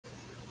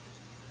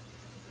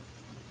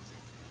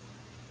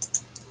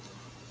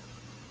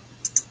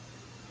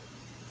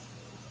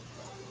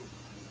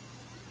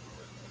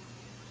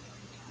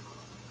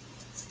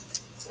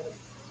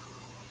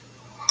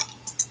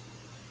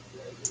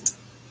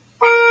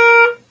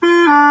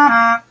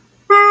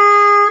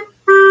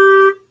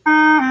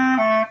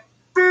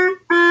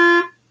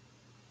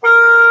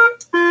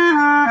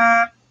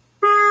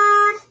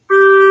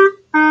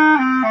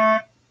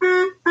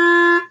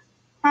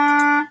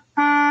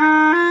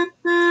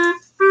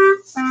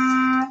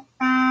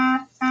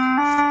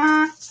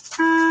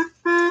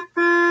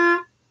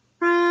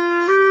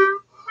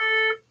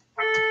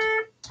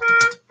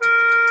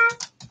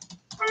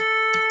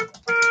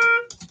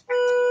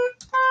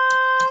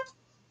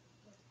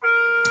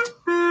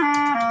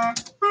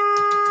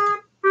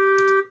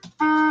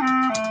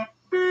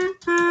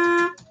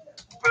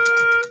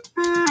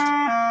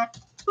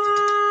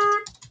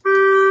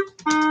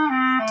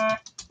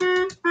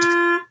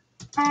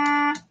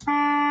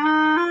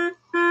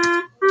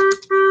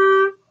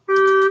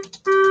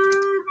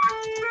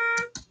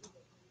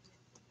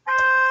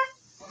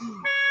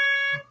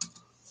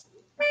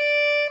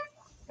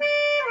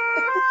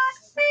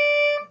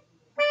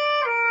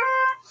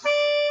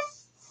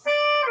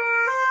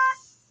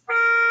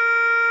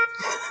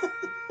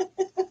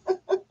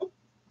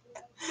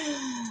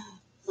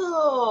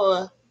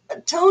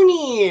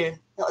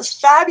was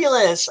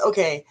fabulous.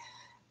 Okay,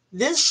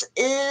 this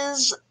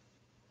is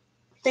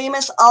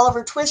famous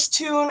Oliver Twist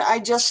tune. I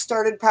just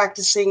started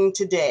practicing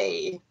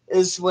today,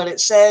 is what it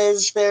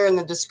says there in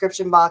the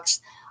description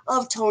box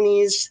of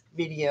Tony's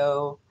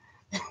video.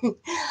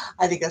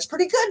 I think that's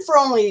pretty good for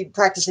only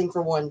practicing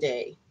for one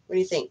day. What do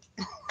you think?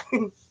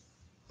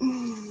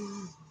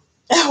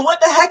 What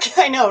the heck?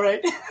 I know,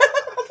 right?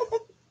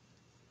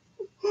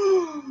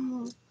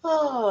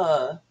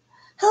 Hello,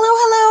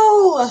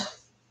 hello.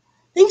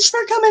 Thanks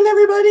for coming,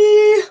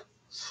 everybody.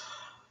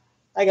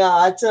 I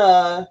got,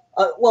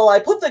 well, I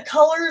put the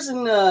colors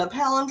in the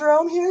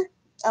palindrome here.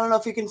 I don't know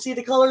if you can see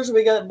the colors.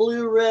 We got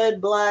blue,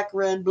 red, black,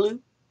 red, blue.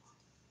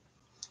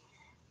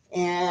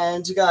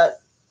 And you got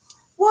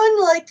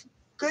one, like,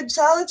 good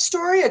solid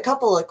story, a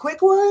couple of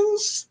quick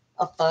ones,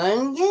 a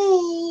fun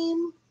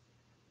game.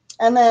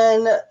 And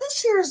then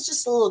this here is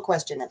just a little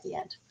question at the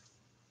end.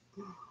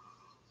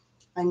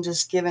 I'm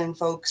just giving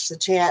folks a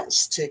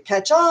chance to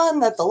catch on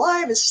that the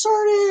live is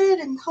started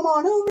and come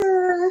on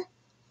over.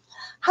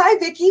 Hi,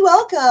 Vicky.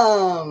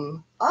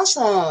 Welcome.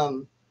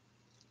 Awesome.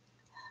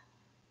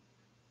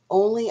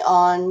 Only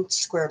on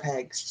square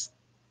pegs.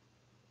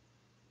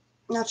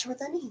 Not sure what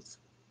that means.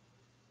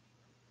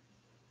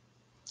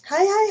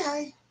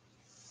 Hi.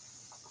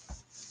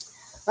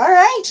 All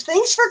right.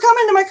 Thanks for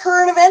coming to my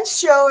current events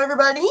show,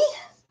 everybody.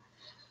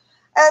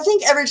 I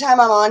think every time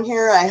I'm on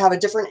here, I have a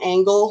different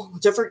angle,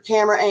 different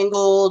camera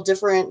angle,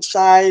 different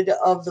side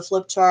of the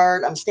flip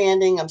chart. I'm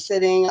standing, I'm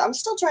sitting. I'm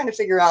still trying to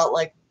figure out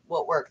like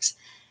what works.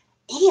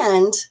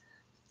 And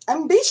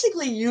I'm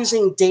basically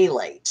using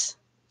daylight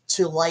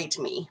to light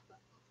me.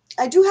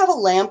 I do have a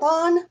lamp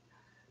on,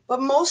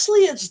 but mostly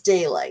it's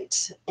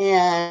daylight.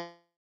 And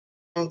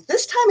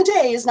this time of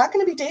day is not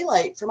going to be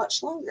daylight for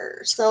much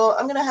longer. So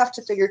I'm going to have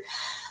to figure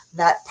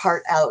that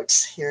part out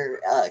here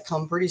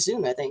come pretty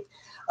soon, I think.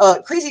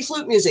 Crazy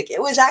flute music.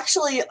 It was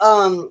actually,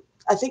 I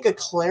think, a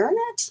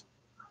clarinet.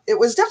 It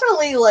was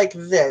definitely like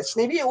this.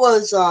 Maybe it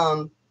was,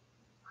 gosh,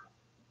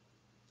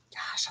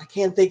 I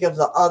can't think of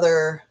the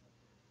other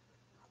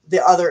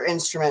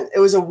instrument. It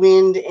was a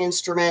wind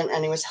instrument,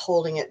 and he was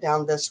holding it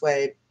down this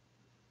way.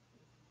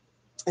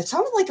 It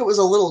sounded like it was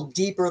a little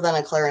deeper than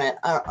a clarinet.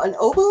 An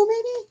oboe,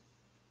 maybe?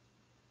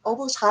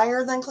 Oboes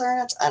higher than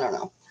clarinets? I don't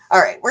know.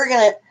 All right, we're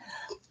going to,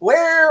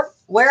 where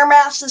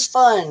maths is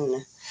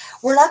fun.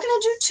 We're not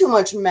going to do too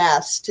much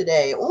maths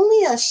today,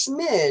 only a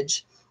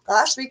smidge.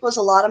 Last week was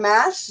a lot of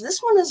maths. This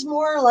one is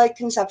more like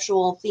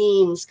conceptual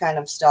themes kind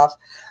of stuff.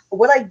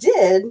 What I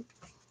did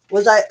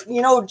was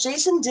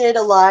Jason did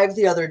a live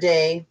the other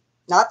day,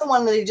 not the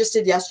one that he just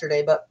did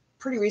yesterday, but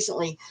pretty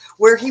recently,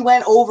 where he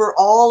went over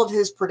all of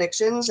his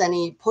predictions and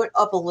he put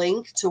up a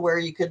link to where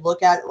you could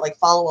look at it, like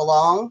follow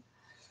along,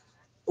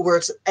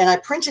 and I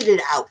printed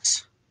it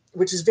out,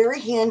 which is very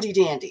handy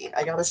dandy,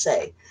 I gotta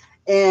say.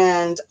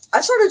 And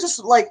I sort of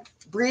just like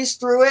breezed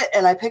through it,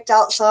 and I picked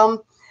out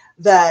some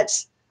that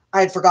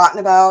I had forgotten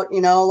about,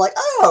 like,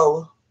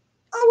 oh,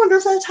 I wonder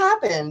if that's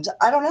happened.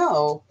 I don't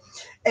know.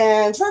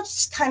 And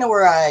that's kind of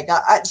where I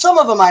got, some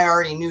of them I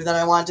already knew that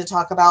I wanted to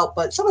talk about,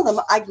 but some of them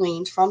I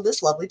gleaned from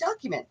this lovely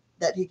document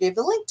that he gave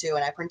the link to,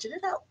 and I printed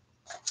it out.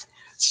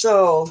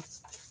 So,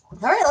 all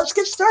right, let's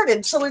get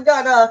started. So we've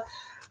got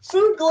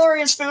Food,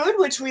 Glorious Food,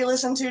 which we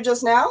listened to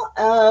just now,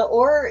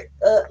 or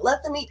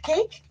Let Them Eat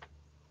Cake.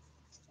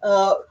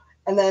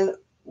 And then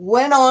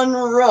When on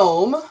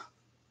Rome,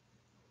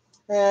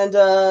 and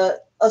a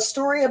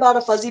story about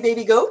a fuzzy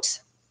baby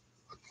goat.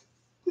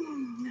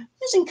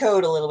 Using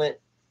code a little bit.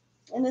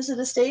 And is it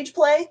a stage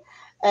play?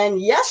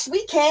 And yes,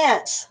 we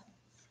can't.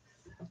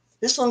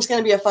 This one's going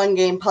to be a fun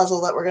game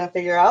puzzle that we're going to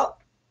figure out.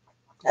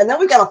 And then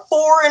we've got a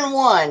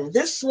 4-in-1.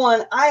 This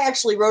one, I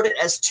actually wrote it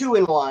as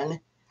 2-in-1.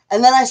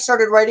 And then I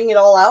started writing it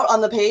all out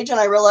on the page, and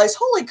I realized,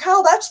 holy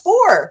cow, that's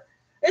 4.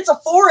 It's a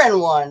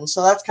 4-in-1.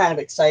 So that's kind of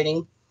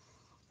exciting.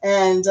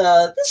 And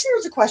this here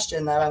is a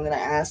question that I'm going to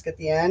ask at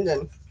the end.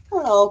 And I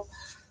don't know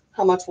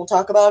how much we'll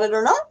talk about it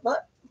or not.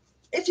 But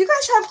if you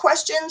guys have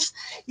questions,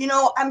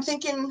 I'm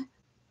thinking,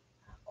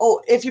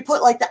 if you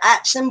put like the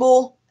 @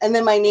 symbol and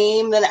then my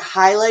name, then it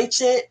highlights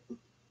it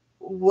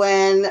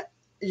when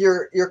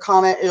your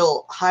comment,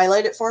 it'll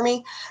highlight it for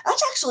me.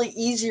 That's actually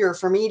easier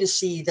for me to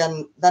see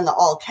than the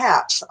all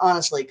caps,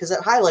 honestly, because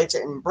it highlights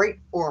it in bright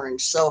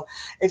orange. So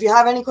if you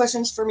have any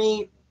questions for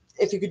me,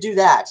 if you could do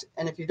that.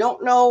 And if you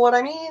don't know what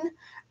I mean,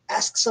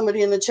 ask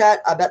somebody in the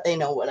chat. I bet they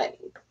know what I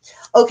mean.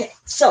 Okay,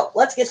 so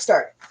let's get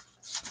started.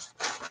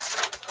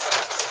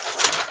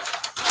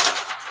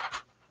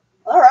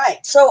 All right,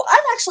 so I've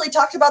actually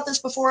talked about this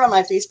before on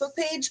my Facebook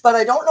page, but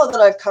I don't know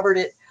that I've covered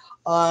it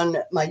on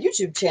my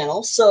YouTube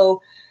channel.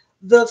 So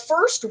the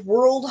first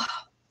World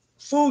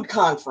Food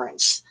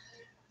Conference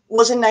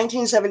was in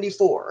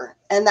 1974,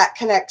 and that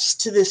connects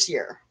to this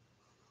year.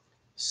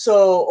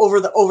 So over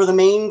the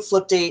main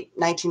flip date,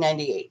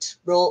 1998.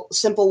 Real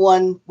simple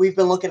one. We've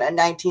been looking at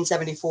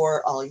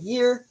 1974 all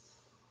year.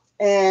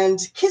 And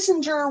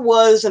Kissinger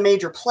was a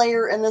major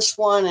player in this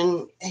one,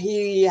 and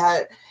he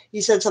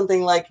said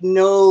something like,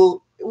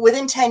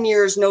 within 10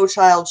 years, no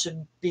child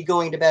should be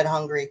going to bed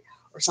hungry,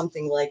 or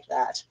something like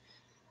that.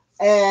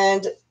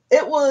 And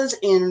it was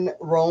in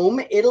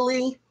Rome,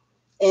 Italy,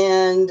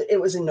 and it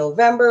was in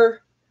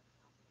November,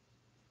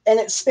 and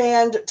it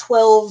spanned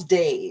 12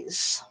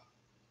 days.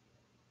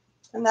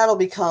 And that'll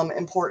become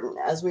important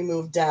as we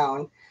move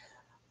down.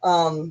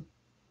 The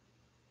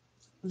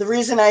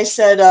reason I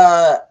said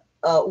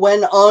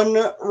when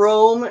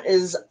Rome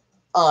is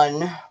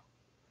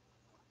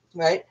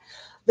right?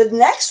 The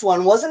next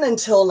one wasn't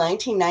until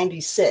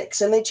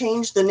 1996, and they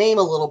changed the name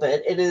a little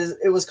bit.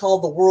 It was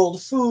called the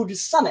World Food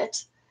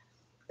Summit.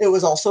 It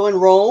was also in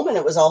Rome, and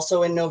it was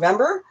also in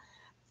November,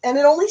 and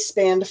it only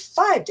spanned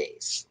 5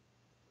 days.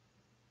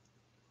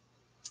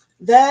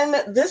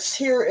 Then this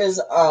here is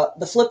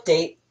the flip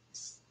date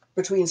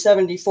between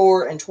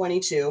 74 and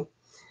 22.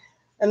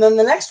 And then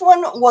the next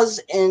one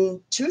was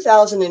in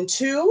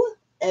 2002.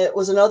 It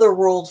was another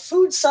World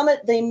Food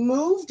Summit. They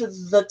moved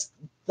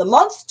the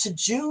month to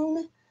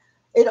June.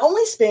 It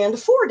only spanned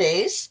 4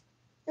 days.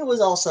 It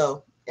was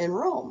also in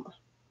Rome.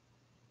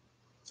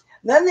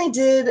 Then they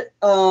did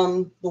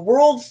the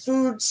World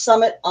Food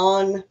Summit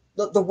on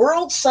the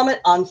World Summit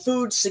on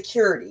Food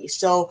Security.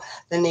 So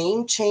the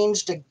name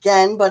changed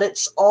again, but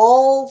it's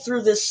all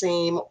through the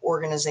same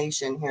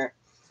organization here.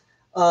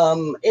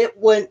 It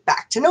went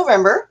back to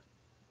November,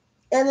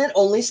 and it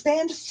only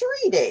spanned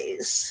 3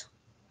 days.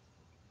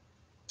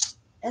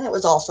 And it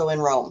was also in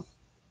Rome.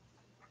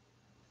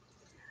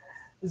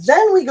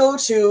 Then we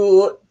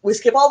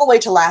skip all the way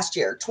to last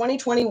year,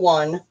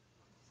 2021,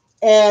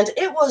 and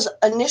it was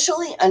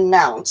initially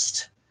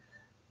announced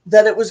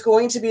that it was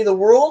going to be the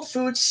World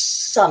Food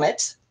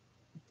Summit,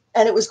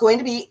 and it was going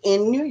to be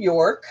in New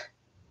York.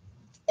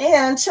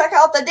 And check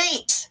out the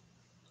date.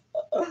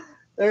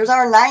 There's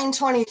our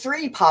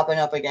 9/23 popping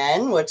up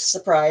again, which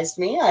surprised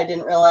me. I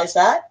didn't realize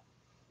that.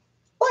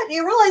 But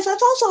you realize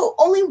that's also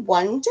only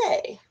 1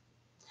 day.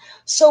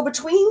 So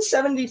between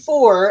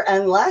 74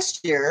 and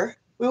last year,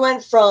 we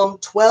went from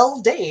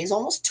 12 days,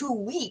 almost 2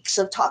 weeks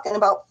of talking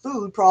about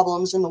food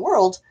problems in the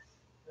world,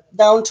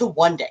 down to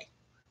 1 day.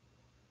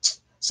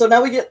 So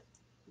now we get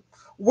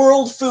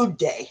World Food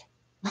Day.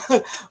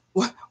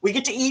 We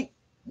get to eat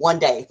 1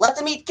 day. Let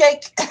them eat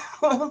cake.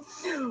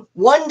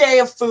 1 day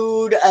of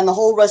food and the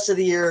whole rest of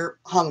the year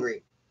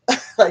hungry,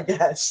 I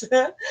guess.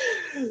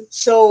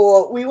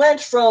 So we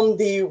went from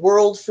the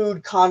World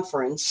Food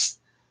Conference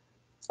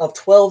of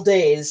 12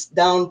 days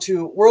down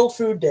to World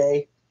Food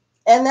Day.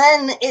 And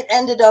then it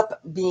ended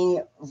up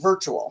being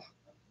virtual.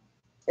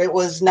 It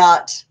was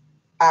not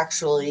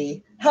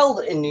actually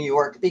held in New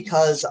York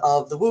because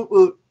of the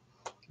woot-woot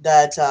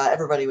that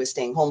everybody was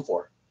staying home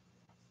for.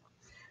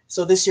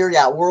 So this year,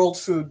 World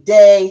Food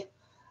Day.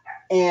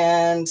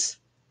 And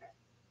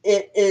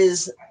it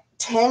is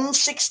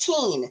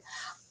 10/16.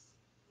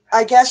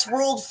 I guess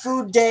World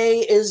Food Day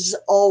is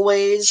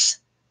always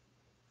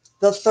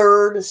the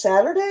third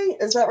Saturday.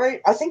 Is that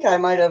right? I think I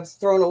might have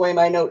thrown away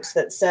my notes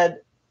that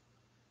said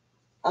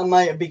I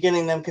might be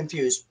getting them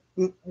confused.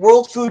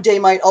 World Food Day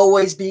might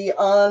always be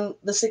on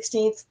the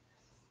 16th.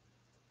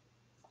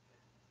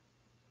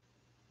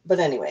 But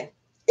anyway,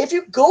 if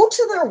you go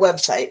to their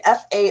website,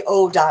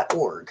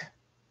 fao.org,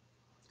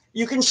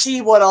 you can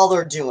see what all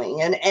they're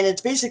doing. And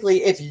it's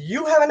basically, if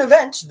you have an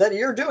event that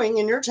you're doing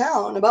in your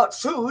town about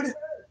food,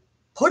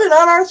 put it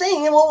on our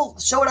thing and we'll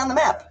show it on the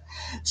map.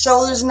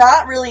 So there's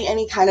not really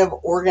any kind of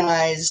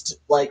organized,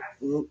 like,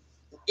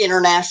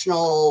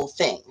 international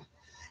thing.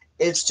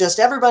 It's just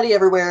everybody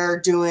everywhere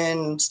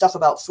doing stuff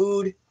about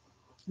food.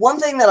 One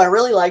thing that I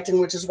really liked, and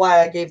which is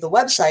why I gave the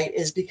website,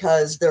 is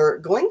because they're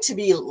going to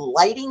be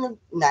lighting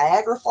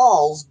Niagara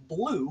Falls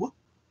blue.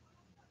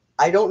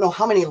 I don't know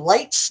how many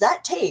lights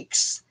that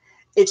takes.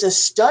 It's a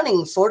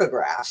stunning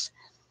photograph.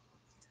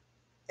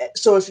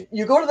 So if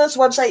you go to this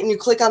website and you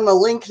click on the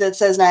link that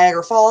says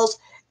Niagara Falls,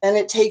 and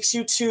it takes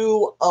you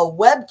to a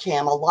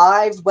webcam, a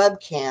live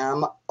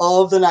webcam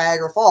of the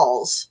Niagara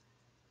Falls.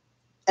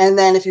 And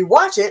then if you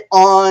watch it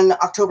on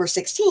October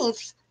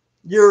 16th,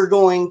 you're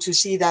going to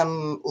see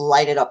them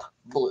light it up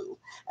blue.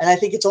 And I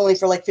think it's only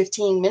for like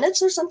 15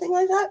 minutes or something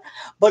like that.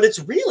 But it's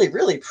really,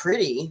 really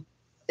pretty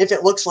if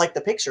it looks like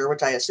the picture,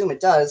 which I assume it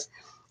does.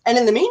 And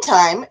in the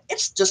meantime,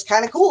 it's just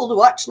kind of cool to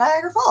watch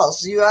Niagara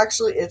Falls.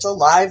 It's a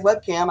live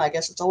webcam. I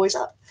guess it's always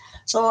up.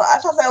 So I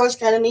thought that was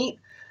kind of neat.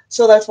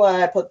 So that's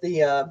why I put the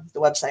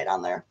website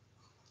on there.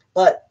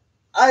 But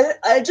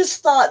I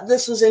just thought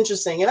this was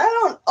interesting. And I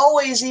don't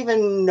always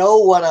even know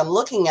what I'm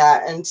looking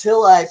at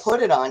until I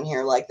put it on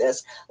here like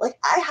this. Like,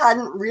 I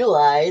hadn't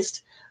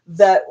realized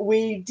that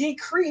we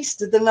decreased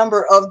the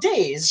number of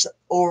days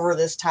over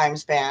this time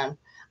span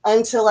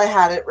until I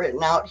had it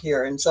written out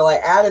here. And so I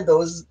added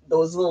those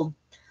little,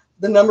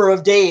 the number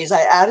of days,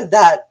 I added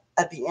that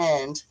at the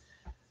end.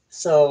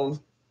 So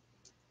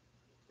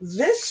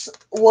this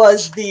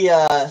was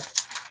the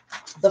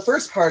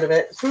first part of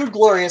it, Food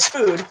Glorious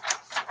Food.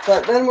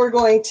 But then we're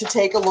going to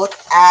take a look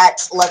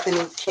at Let Them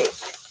Eat Cake,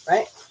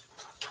 right?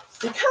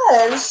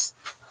 Because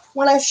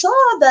when I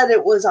saw that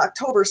it was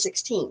October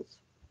 16th,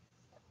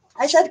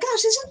 I said,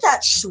 gosh, isn't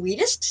that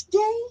Sweetest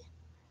Day?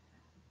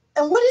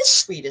 And what is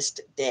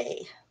Sweetest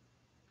Day?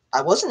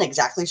 I wasn't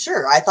exactly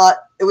sure. I thought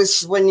it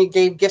was when you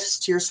gave gifts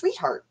to your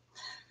sweetheart.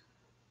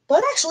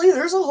 But actually,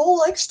 there's a whole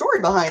like story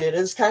behind it.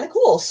 It's kind of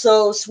cool.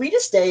 So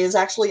Sweetest Day is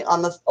actually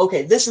on the,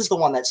 okay, this is the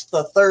one that's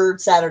the third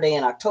Saturday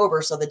in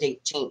October, so the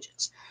date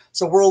changes.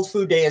 So World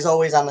Food Day is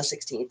always on the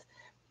 16th.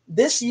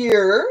 This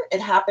year,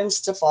 it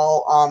happens to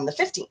fall on the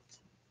 15th.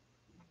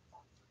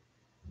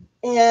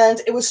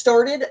 And it was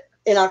started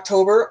in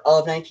October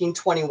of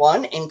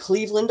 1921 in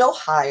Cleveland,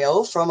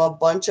 Ohio, from a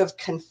bunch of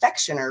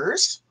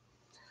confectioners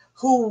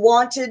who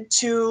wanted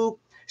to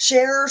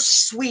share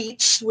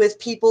sweets with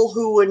people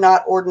who would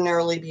not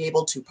ordinarily be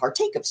able to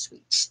partake of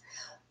sweets.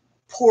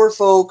 Poor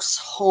folks,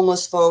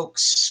 homeless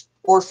folks,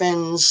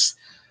 orphans,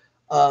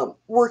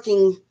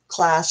 working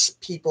class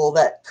people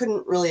that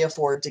couldn't really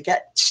afford to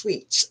get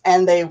sweets.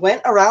 And they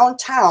went around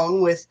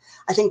town with,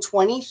 I think,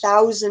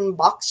 20,000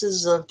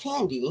 boxes of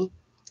candy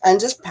and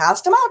just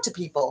passed them out to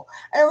people.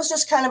 And it was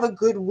just kind of a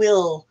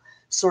goodwill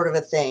sort of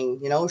a thing,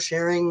 you know,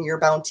 sharing your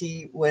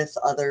bounty with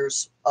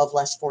others of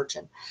less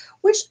fortune,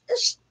 which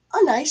is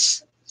a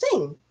nice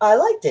thing. I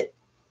liked it.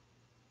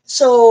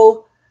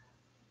 So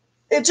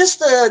it just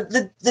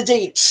the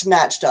dates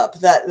matched up,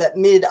 that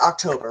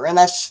mid-October, and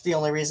that's the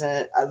only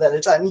reason that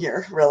it's on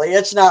here, really.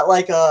 It's not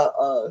like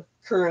a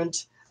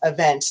current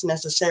event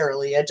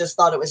necessarily. I just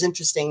thought it was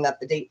interesting that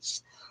the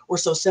dates were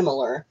so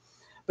similar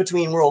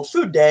between World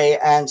Food Day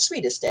and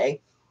Sweetest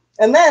Day.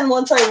 And then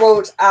once I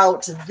wrote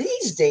out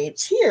these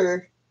dates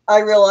here, I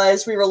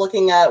realized we were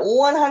looking at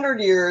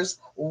 100 years,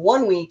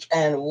 1 week,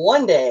 and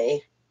 1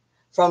 day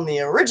from the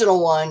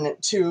original one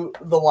to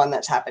the one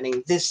that's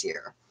happening this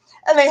year.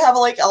 And they have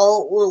like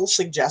all little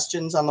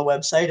suggestions on the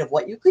website of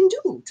what you can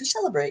do to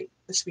celebrate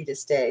the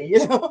Sweetest Day.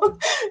 You know,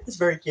 it's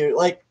very cute,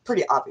 like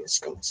pretty obvious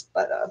things.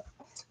 But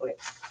okay,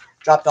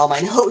 dropped all my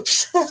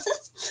notes.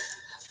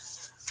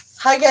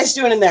 How you guys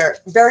doing in there?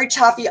 Very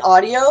choppy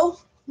audio.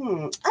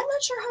 I'm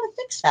not sure how to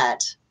fix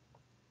that.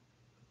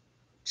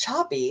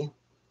 Choppy.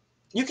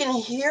 You can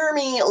hear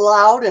me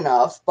loud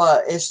enough,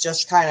 but it's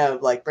just kind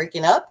of like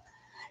breaking up.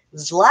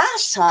 This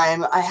last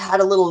time I had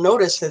a little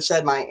notice that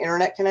said my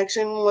internet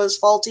connection was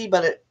faulty,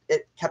 but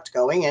it kept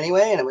going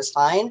anyway, and it was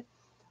fine.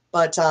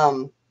 But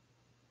I'm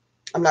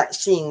not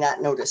seeing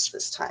that notice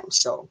this time.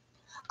 So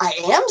I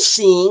am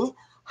seeing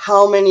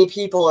how many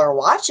people are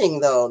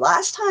watching, though.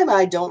 Last time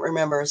I don't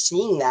remember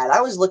seeing that.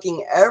 I was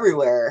looking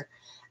everywhere,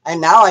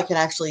 and now I can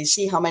actually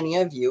see how many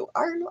of you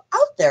are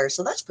out there.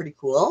 So that's pretty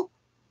cool.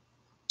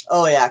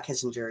 Oh, yeah,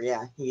 Kissinger.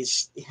 Yeah,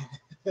 he's...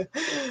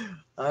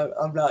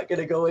 I'm not going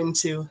to go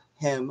into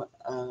him.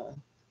 All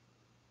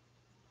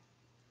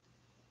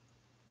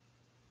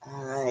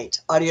right.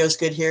 Audio's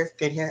good here.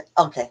 Good here.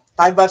 Okay.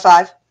 5 by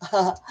 5.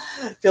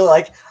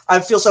 I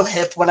feel so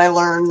hip when I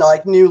learn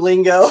like new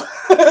lingo.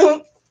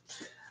 All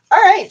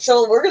right.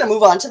 So we're going to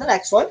move on to the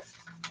next one.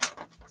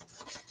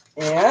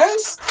 And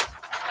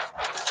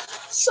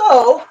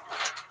so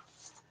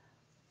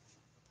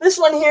this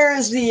one here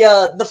is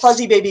the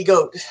fuzzy baby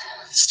goat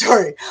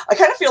story. I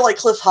kind of feel like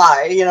Cliff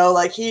High, you know,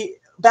 like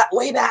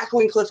way back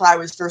when Cliff High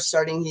was first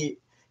starting, he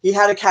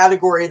had a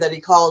category that he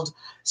called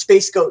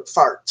Space Goat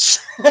Farts,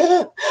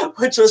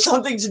 which was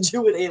something to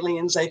do with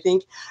aliens, I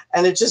think.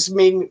 And it just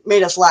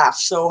made us laugh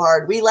so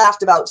hard. We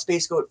laughed about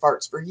Space Goat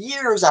Farts for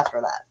years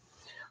after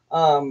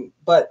that.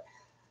 But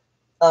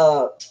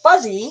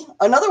fuzzy,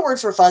 another word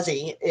for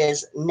fuzzy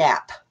is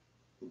nap.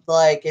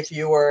 Like if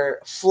you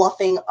were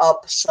fluffing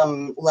up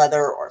some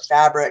leather or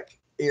fabric,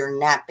 you're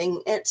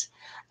napping it.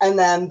 And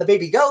then the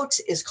baby goat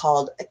is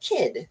called a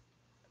kid.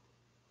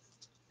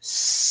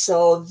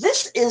 So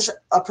this is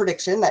a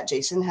prediction that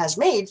Jason has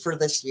made for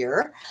this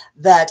year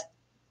that,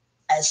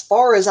 as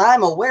far as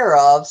I'm aware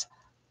of,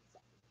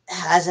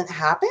 hasn't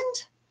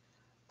happened.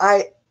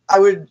 I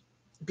would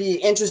be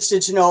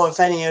interested to know if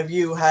any of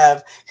you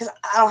have, because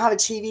I don't have a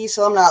TV,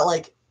 so I'm not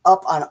like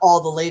up on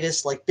all the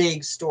latest like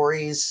big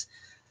stories.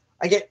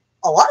 I get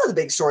a lot of the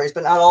big stories,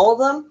 but not all of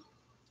them.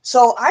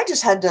 So I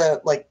just had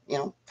to like, you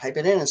know, type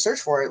it in and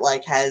search for it.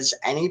 Like, has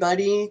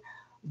anybody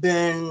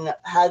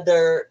had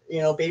their,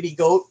 you know, baby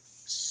goat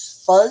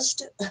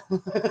fuzzed?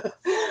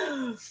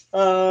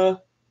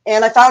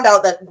 And I found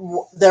out that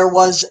there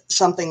was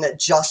something that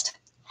just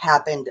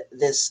happened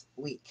this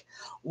week,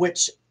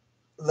 which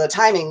the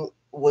timing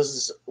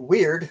was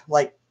weird,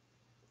 like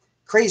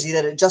crazy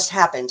that it just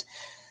happened.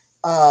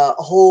 A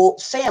whole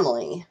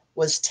family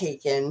was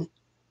taken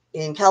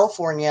in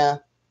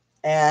California,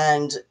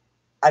 and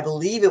I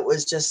believe it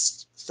was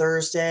just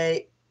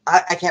Thursday.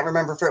 I can't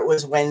remember if it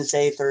was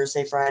Wednesday,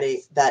 Thursday,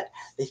 Friday, that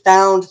they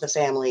found the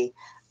family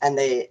and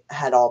they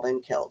had all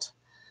been killed.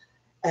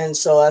 And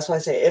so that's why I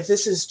say, if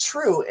this is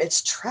true,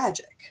 it's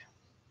tragic.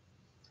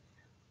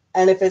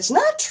 And if it's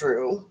not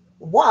true,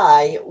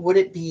 why would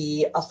it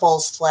be a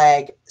false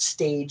flag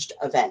staged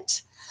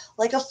event?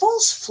 Like a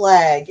false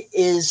flag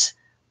is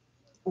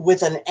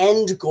with an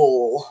end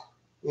goal.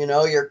 You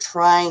know, you're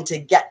trying to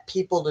get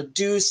people to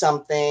do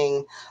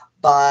something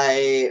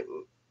by,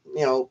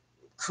 you know,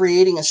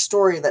 creating a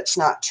story that's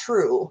not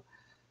true.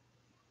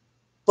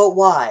 But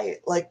why?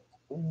 Like,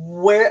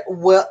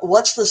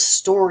 what's the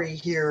story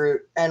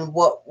here, and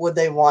what would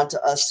they want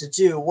us to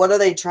do? What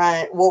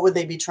would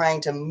they be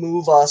trying to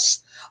move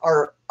us,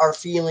 our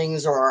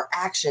feelings or our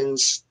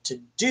actions to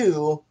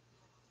do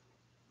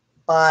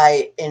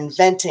by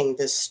inventing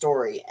this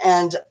story?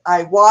 And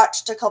I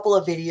watched a couple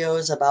of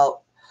videos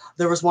about,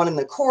 there was one in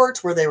the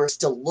court where they were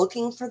still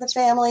looking for the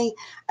family,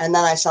 and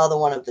then I saw the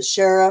one of the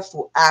sheriff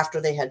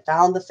after they had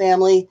found the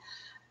family.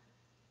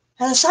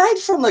 And aside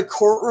from the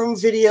courtroom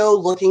video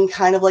looking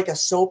kind of like a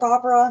soap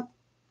opera,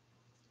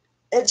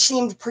 it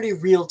seemed pretty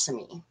real to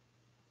me.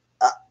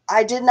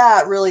 I did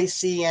not really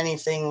see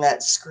anything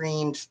that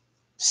screamed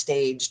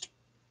staged,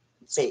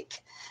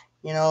 fake.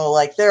 You know,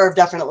 like there have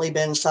definitely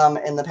been some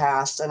in the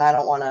past, and I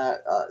don't want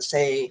to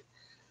say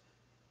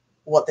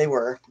what they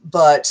were,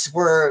 but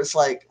were it's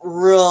like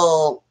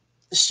real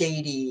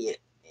shady,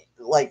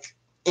 like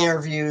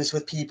interviews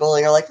with people,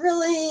 and you're like,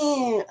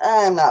 really?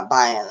 I'm not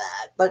buying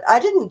that. But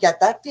I didn't get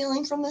that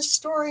feeling from this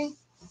story.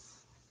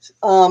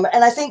 And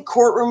I think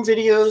courtroom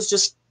videos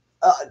just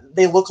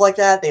they look like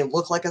that. They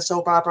look like a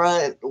soap opera.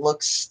 It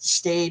looks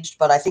staged,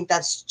 but I think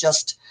that's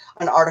just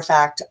an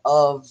artifact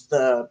of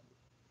the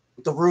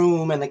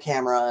room and the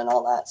camera and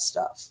all that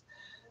stuff.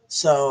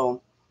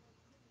 So,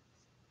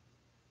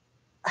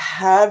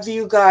 have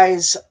you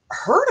guys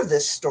heard of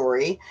this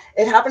story?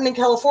 It happened in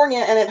California,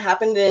 and it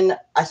happened in,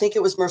 I think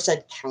it was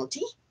Merced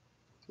County,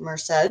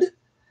 Merced.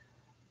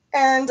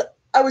 And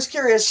I was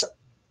curious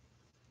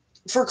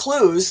for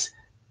clues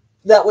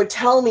that would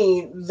tell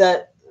me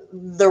that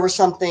there was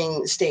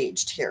something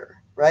staged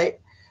here, right?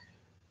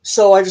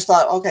 So I just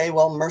thought, okay,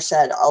 well, Merced,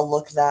 I'll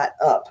look that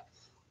up.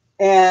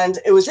 And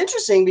it was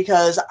interesting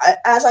because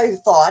as I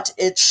thought,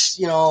 it's,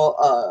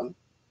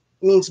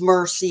 means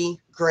mercy,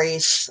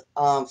 grace,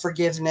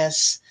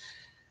 forgiveness,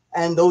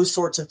 and those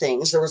sorts of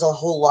things. There was a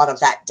whole lot of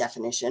that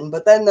definition.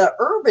 But then the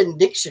Urban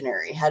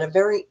Dictionary had a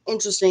very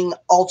interesting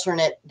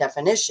alternate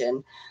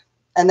definition,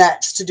 and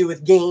that's to do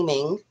with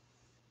gaming.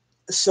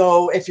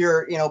 So if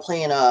you're,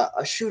 playing a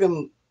shoot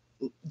 'em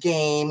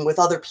game with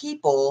other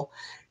people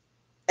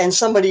and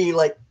somebody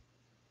like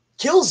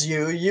kills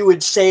you, you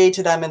would say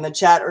to them in the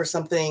chat or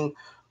something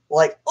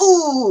like,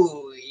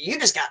 "Ooh, you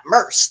just got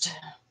mersed."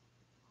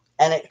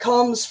 And it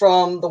comes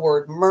from the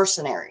word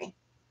mercenary.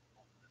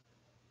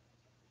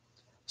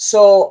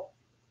 So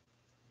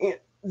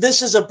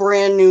this is a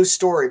brand new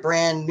story,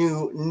 brand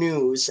new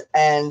news.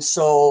 And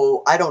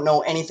so I don't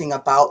know anything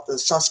about the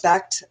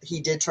suspect.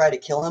 He did try to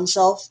kill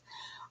himself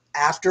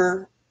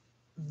after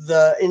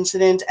the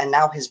incident, and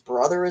now his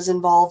brother is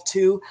involved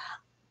too.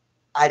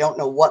 I don't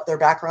know what their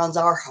backgrounds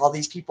are, how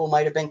these people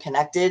might have been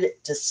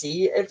connected to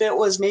see if it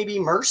was maybe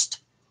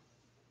mersed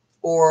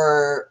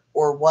or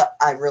what.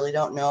 I really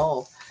don't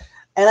know.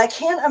 And I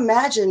can't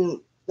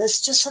imagine,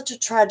 that's just such a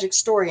tragic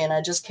story, and I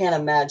just can't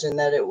imagine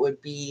that it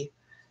would be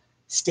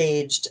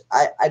staged.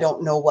 I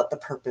don't know what the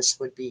purpose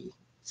would be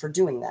for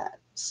doing that.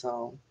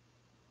 So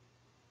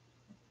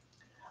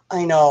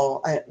I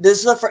know this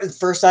is the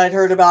first I'd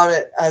heard about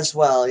it as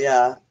well.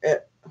 Yeah.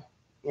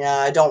 Yeah,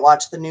 I don't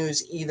watch the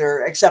news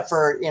either, except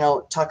for,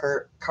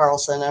 Tucker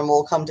Carlson, and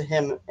we'll come to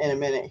him in a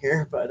minute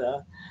here, but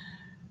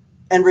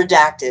and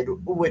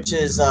Redacted, which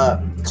is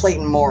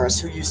Clayton Morris,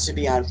 who used to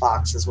be on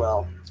Fox as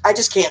well. I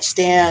just can't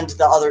stand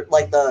the other,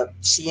 like the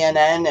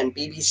CNN and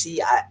BBC.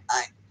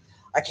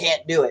 I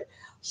can't do it.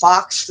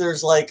 Fox,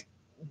 there's like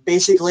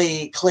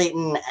basically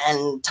Clayton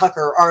and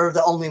Tucker are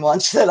the only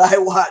ones that I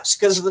watch,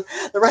 because the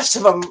rest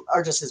of them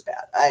are just as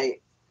bad. I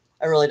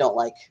really don't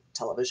like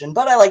television,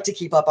 but I like to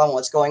keep up on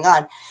what's going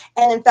on.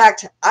 And in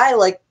fact, I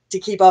like to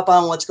keep up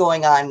on what's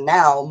going on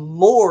now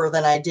more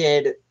than I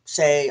did,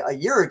 say, a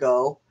year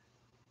ago,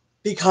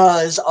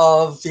 because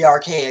of the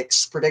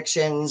archaics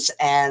predictions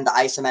and the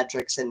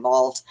isometrics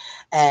involved,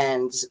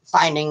 and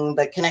finding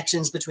the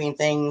connections between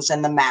things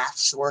and the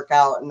maths work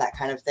out and that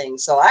kind of thing.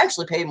 So I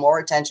actually pay more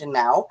attention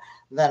now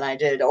than I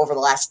did over the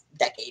last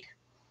decade.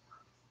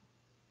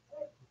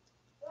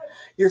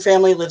 Your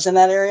family lives in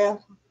that area?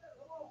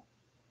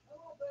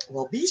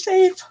 Well, be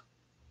safe.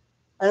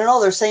 I don't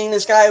know. They're saying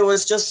this guy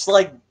was just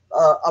like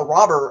a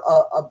robber,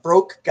 a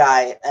broke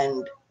guy,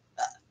 and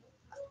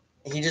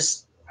he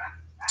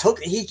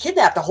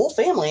kidnapped a whole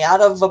family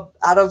out of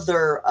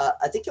their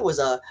I think it was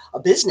a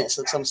business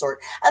of some sort,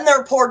 and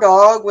their poor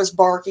dog was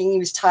barking. He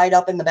was tied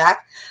up in the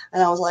back,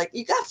 and I was like,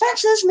 "You got to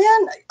fetch this,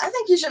 man. I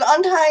think you should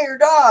untie your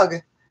dog,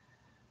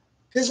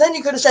 because then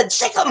you could have said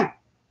sick him."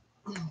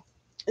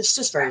 It's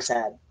just very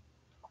sad.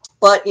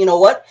 But you know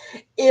what?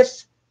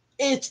 If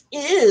it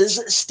is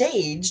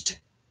staged,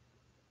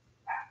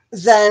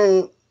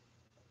 then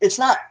it's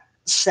not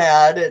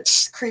sad.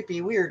 It's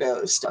creepy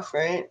weirdo stuff,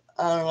 right?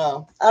 I don't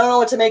know. I don't know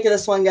what to make of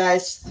this one,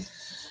 guys.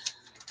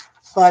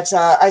 But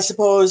I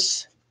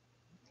suppose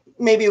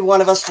maybe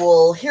one of us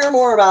will hear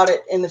more about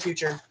it in the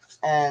future,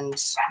 and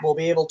we'll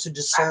be able to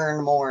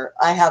discern more.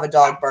 I have a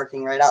dog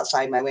barking right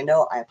outside my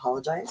window. I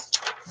apologize.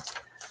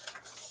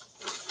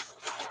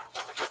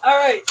 All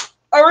right.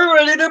 Are we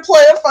ready to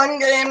play a fun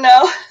game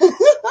now?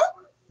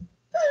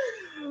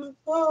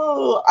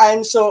 Oh,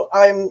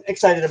 I'm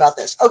excited about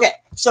this. Okay,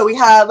 so we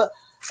have,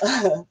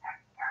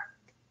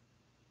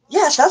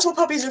 yes, that's what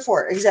puppies are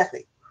for,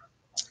 exactly.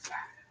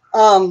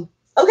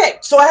 Okay,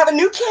 so I have a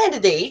new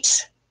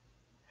candidate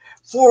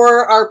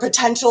for our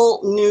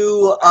potential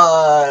new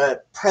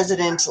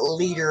president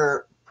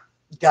leader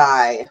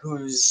guy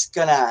who's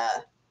gonna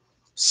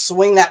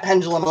swing that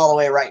pendulum all the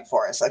way right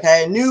for us.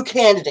 Okay, new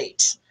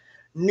candidate,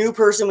 new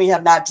person we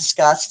have not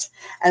discussed.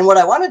 And what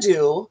I want to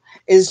do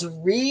is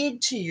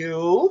read to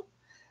you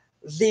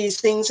these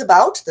things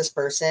about this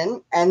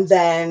person, and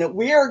then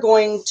we are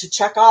going to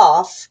check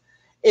off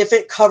if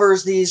it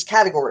covers these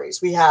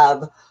categories. We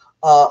have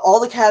all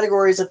the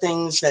categories of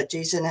things that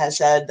Jason has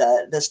said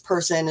that this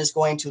person is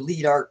going to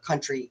lead our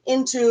country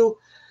into.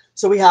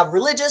 So we have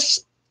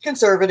religious,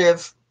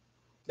 conservative,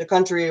 the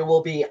country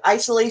will be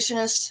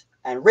isolationist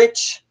and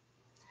rich.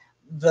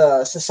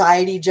 The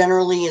society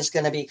generally is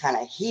going to be kind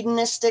of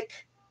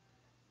hedonistic.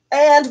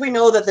 And we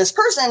know that this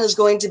person is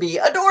going to be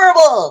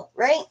adorable,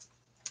 right?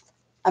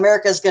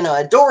 America is going to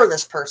adore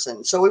this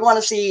person. So we want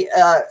to see,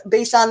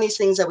 based on these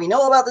things that we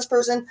know about this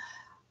person,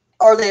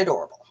 are they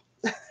adorable?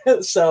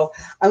 So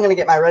I'm going to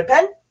get my red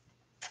pen,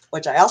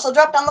 which I also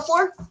dropped on the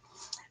floor.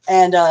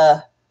 And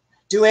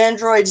do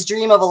androids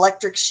dream of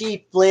electric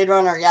sheep? Blade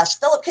Runner. Yes.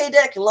 Philip K.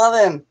 Dick. Love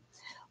him.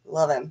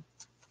 Love him.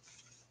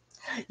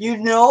 You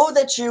know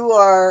that you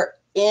are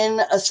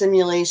in a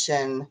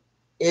simulation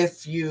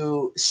if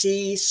you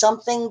see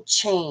something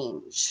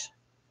change.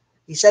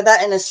 He said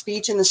that in a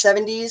speech in the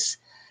 70s.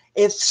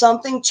 If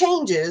something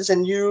changes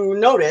and you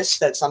notice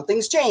that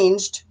something's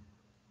changed,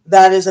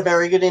 that is a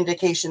very good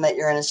indication that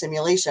you're in a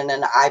simulation.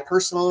 And I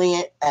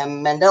personally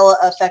am Mandela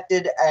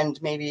affected,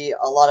 and maybe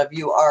a lot of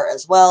you are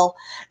as well.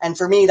 And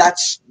for me,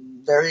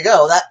 there you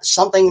go. That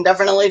something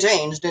definitely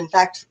changed. In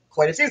fact,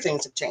 quite a few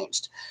things have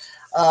changed.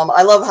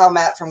 I love how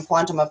Matt from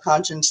Quantum of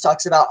Conscience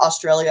talks about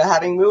Australia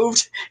having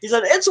moved. He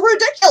said, it's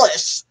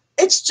ridiculous.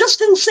 It's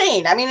just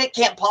insane. I mean, it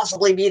can't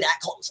possibly be that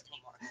close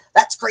anymore.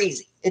 That's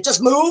crazy. It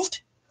just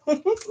moved.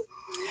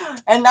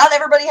 And not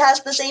everybody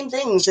has the same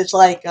things. It's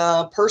like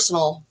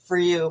personal for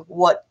you,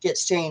 what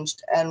gets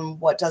changed and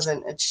what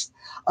doesn't. It's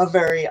a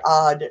very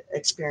odd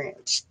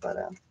experience. But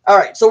all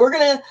right, so we're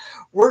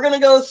gonna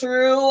go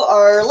through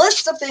our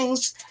list of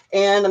things,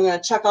 and I'm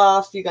gonna check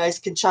off. You guys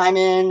can chime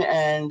in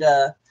and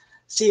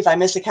see if I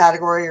miss a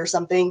category or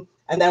something,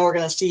 and then we're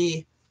gonna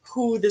see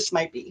who this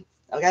might be.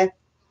 Okay,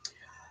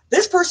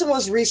 this person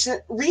was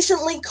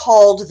recently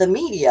called the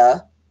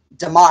media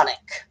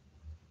demonic.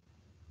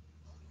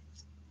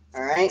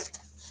 All right.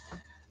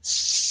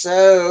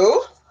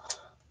 So,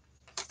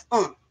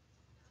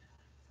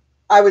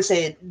 I would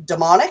say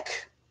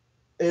demonic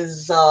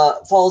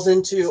falls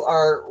into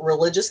our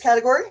religious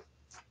category.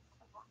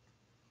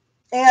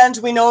 And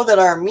we know that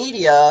our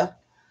media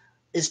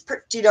is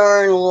pretty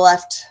darn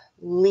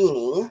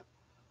left-leaning,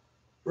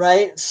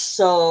 right?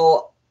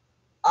 So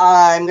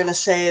I'm going to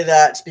say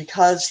that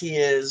because he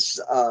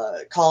is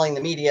calling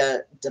the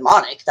media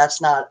demonic, that's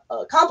not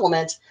a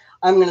compliment.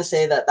 I'm going to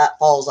say that that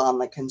falls on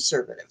the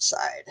conservative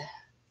side.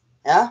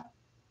 Yeah?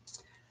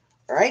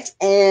 All right.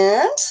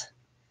 And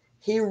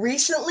he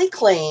recently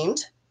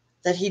claimed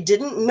that he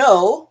didn't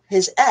know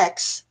his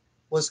ex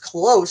was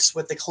close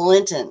with the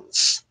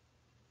Clintons.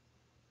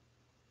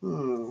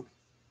 I'm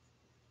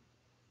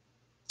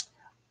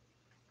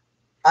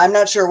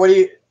not sure.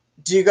 Do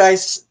you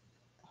guys,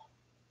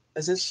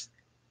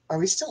 are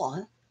we still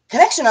on?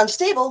 Connection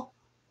unstable.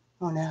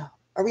 Oh no.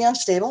 Are we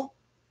unstable?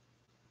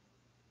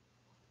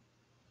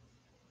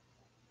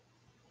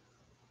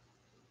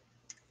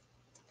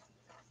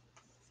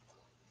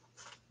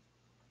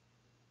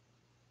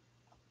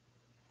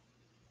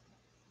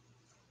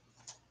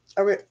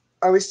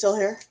 Are we still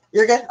here?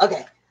 You're good?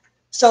 Okay.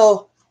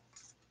 So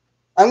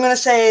I'm going to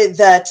say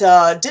that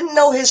didn't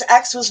know his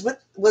ex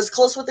was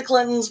close with the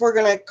Clintons. We're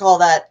going to call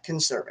that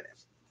conservative.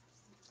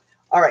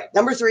 All right.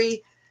 Number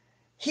 3,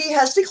 he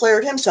has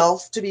declared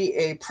himself to be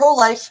a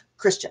pro-life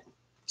Christian.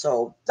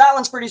 So that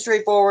one's pretty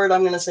straightforward.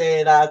 I'm going to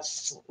say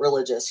that's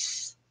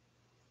religious.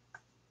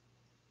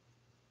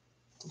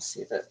 Let's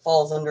see if it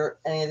falls under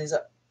any of these.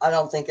 I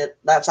don't think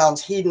that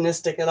sounds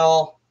hedonistic at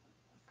all.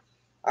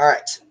 All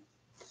right.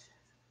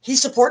 He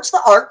supports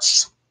the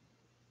arts.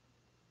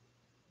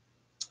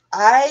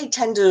 I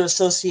tend to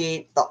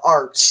associate the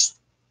arts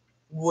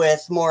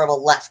with more of a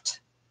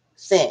left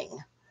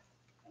thing.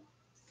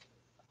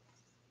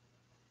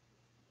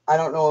 I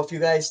don't know if you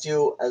guys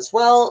do as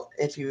well.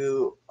 If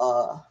you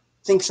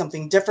think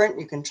something different,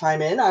 you can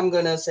chime in. I'm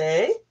going to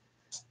say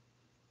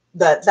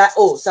not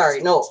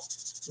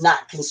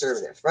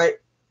conservative, right?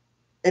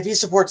 If he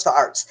supports the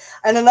arts.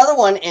 And another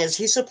one is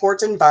he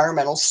supports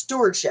environmental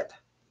stewardship.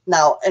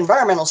 Now,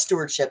 environmental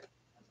stewardship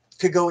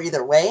could go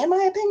either way, in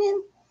my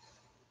opinion.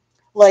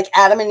 Like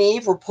Adam and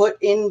Eve were put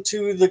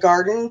into the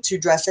garden to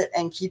dress it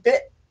and keep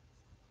it.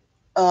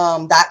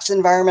 That's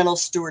environmental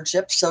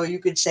stewardship. So you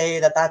could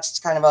say that that's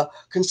kind of a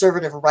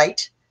conservative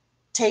right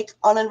take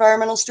on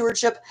environmental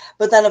stewardship.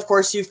 But then, of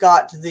course, you've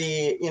got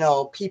the,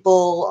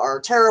 people are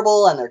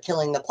terrible and they're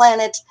killing the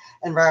planet,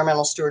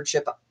 environmental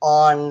stewardship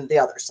on the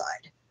other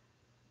side.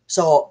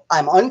 So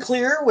I'm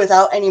unclear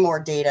without any more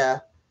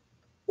data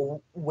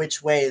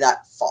which way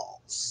that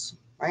falls,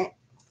 right?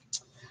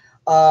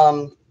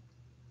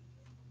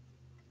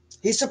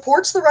 He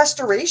supports the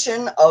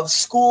restoration of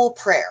school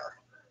prayer.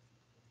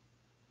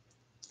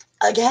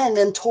 Again,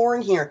 I'm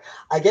torn here.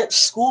 I get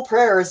school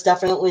prayer is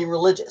definitely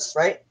religious,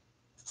 right?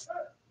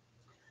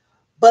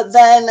 But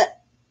then,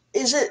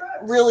 is it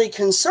really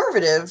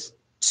conservative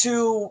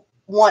to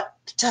want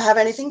to have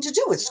anything to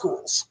do with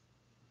schools?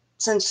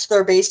 Since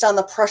they're based on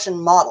the Prussian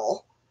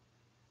model,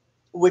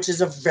 which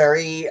is a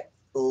very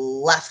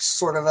left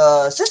sort of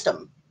a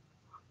system.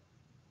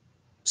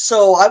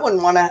 So I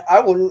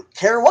wouldn't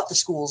care what the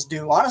schools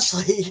do,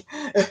 honestly.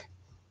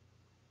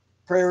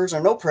 Prayers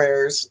or no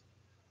prayers.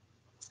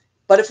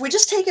 But if we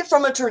just take it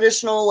from a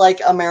traditional, like,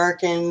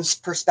 American's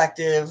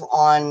perspective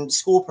on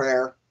school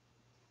prayer,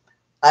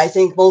 I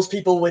think most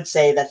people would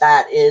say that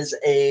that is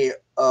a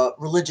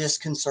religious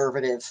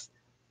conservative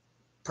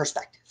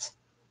perspective.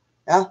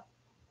 Yeah.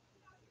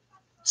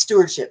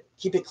 Stewardship.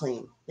 Keep it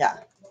clean. Yeah.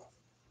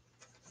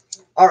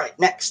 All right,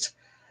 next.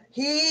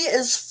 He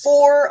is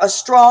for a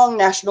strong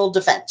national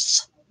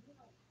defense.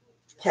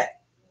 Okay.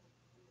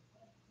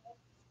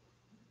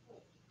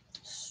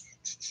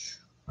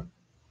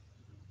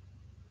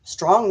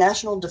 Strong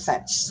national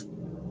defense.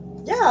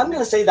 Yeah, I'm going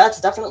to say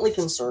that's definitely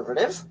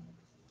conservative.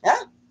 Yeah.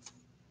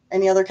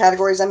 Any other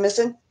categories I'm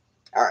missing?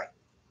 All right.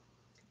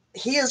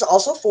 He is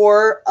also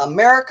for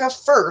America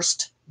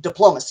First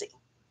diplomacy.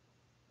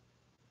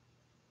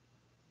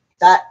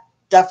 That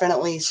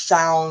definitely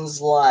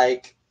sounds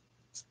like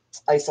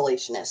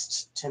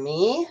isolationists to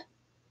me.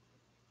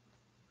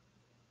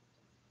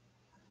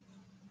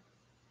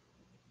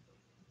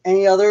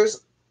 Any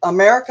others?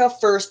 America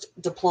First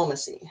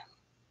diplomacy.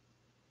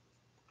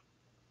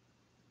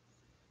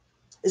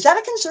 Is that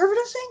a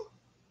conservative thing?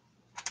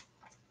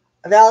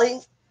 Valley?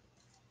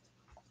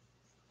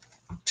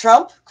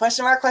 Trump?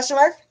 Question mark, question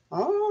mark?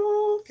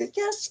 Oh, good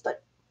guess,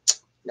 but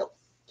no.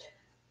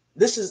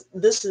 This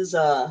is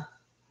a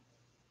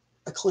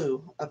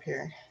clue up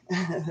here.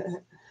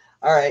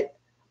 All right.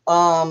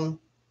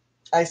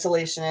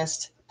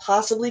 Isolationist,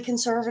 possibly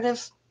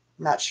conservative.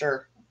 Not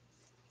sure.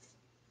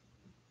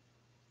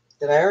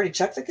 Did I already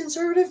check the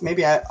conservative?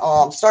 Maybe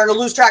I'm starting to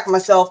lose track of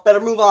myself. Better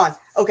move on.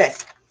 Okay.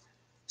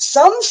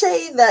 Some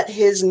say that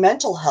his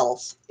mental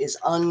health is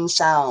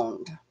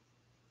unsound.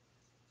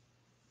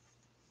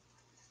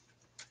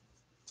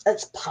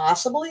 That's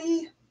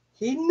possibly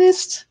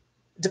hedonist.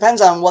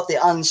 Depends on what the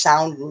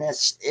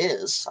unsoundness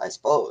is, I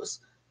suppose.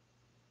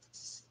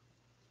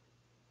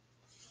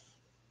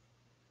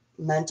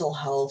 Mental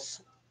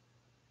health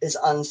is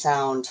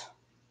unsound.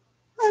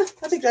 I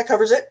think that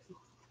covers it.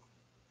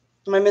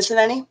 Am I missing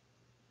any?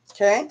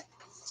 Okay.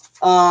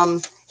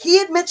 He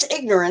admits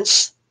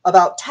ignorance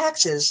about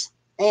taxes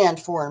and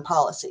foreign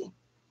policy.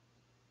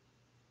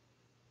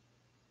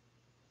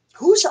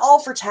 Who's all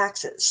for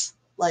taxes?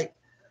 Like,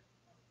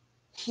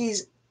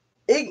 he's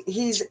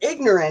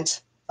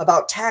ignorant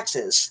about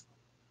taxes,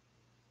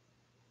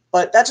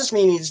 but that just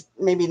means he's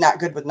maybe not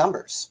good with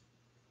numbers.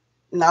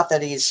 Not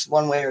that he's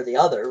one way or the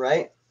other,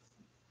 right?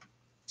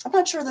 I'm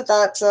not sure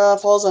that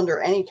falls under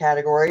any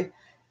category.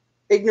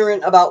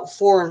 Ignorant about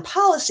foreign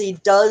policy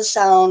does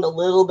sound a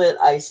little bit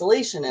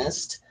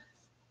isolationist.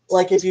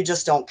 Like, if you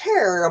just don't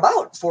care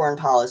about foreign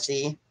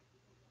policy,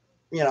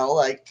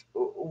 like,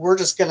 we're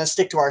just going to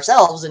stick to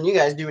ourselves and you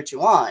guys do what you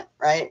want,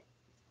 right?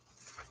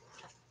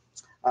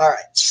 All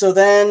right. So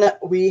then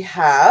we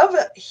have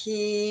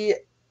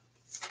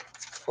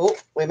oh,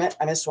 wait a minute.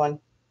 I missed one.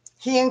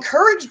 He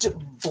encouraged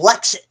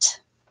Blexit.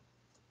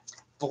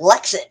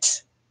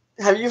 Blexit.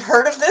 Have you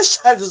heard of this?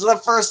 This is the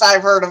first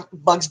I've heard of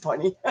Bugs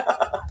Bunny.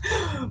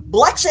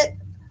 Blexit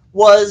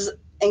was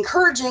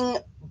encouraging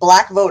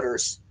black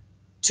voters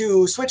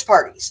to switch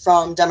parties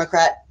from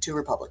Democrat to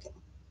Republican.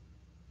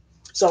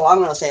 So I'm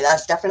going to say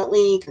that's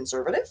definitely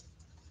conservative.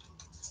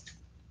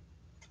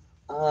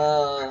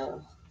 Yeah,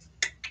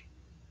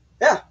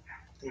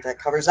 I think that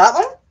covers that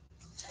one.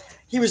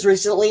 He was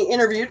recently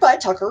interviewed by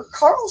Tucker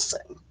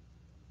Carlson.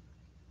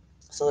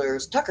 So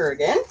there's Tucker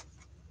again.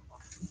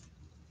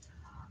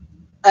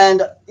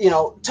 And,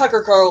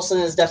 Tucker Carlson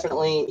is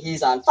definitely,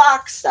 he's on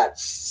Fox.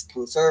 That's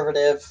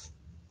conservative.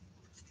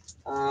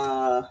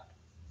 Does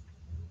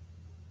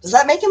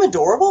that make him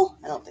adorable?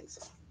 I don't think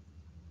so.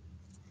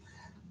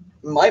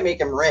 Might make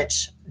him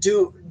rich.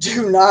 Do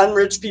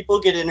non-rich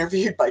people get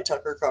interviewed by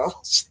Tucker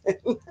Carlson?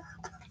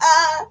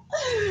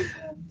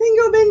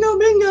 Bingo, bingo,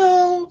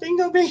 bingo.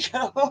 Bingo,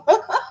 bingo.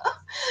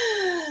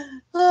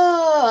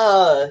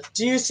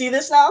 Do you see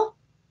this now?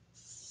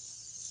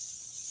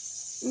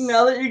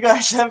 Now that you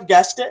guys have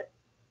guessed it.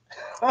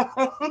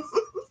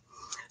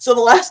 So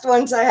the last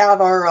ones I have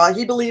are,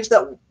 he believes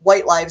that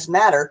white lives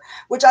matter,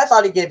 which I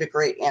thought he gave a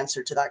great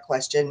answer to that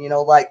question.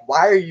 Like,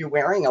 why are you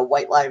wearing a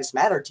White Lives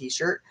Matter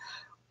t-shirt?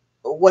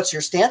 What's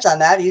your stance on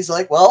that? He's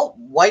like, well,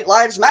 white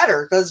lives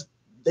matter because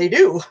they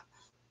do.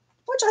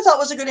 which I thought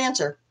was a good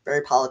answer.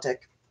 Very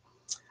politic.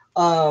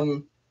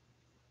 I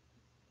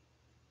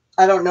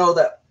don't know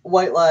that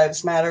white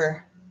lives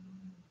matter.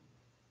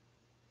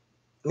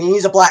 I mean,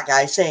 he's a black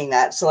guy saying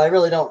that, so I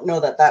really don't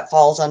know that that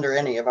falls under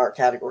any of our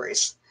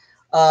categories.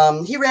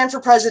 He ran for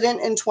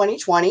president in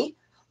 2020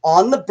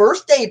 on the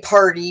birthday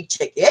party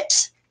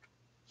ticket.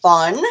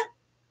 Fun.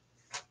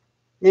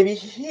 Maybe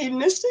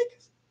hedonistic?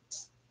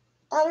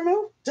 I don't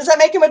know. Does that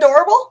make him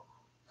adorable?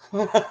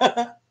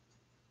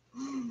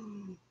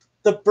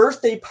 The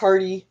birthday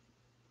party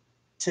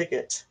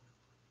ticket.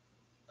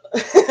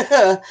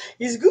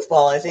 He's a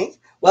goofball, I think.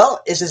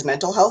 Well, is his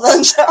mental health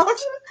unsound?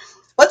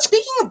 But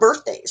speaking of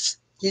birthdays,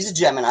 he's a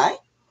Gemini,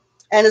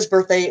 and his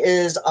birthday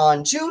is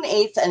on June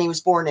 8th, and he was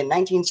born in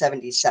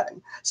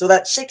 1977. So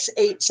that's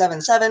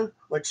 6877,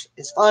 which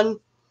is fun.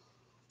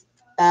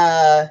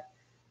 And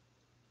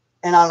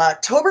on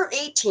October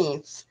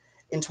 18th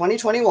in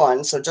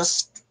 2021, so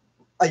just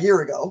a year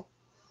ago,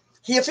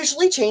 he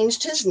officially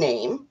changed his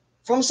name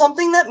from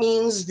something that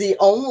means the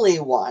only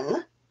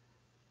one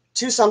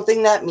to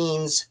something that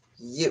means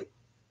you.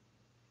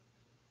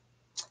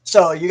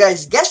 So you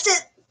guys guessed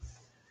it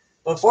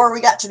before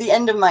we got to the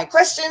end of my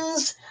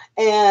questions,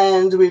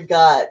 and we've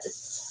got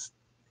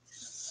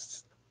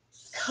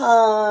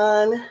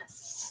Kanye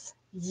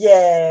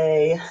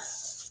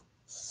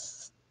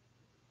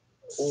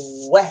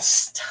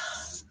West.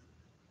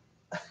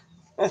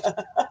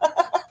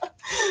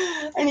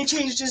 And he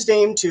changed his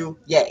name to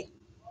Ye.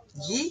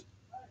 Ye?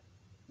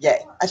 Ye.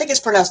 I think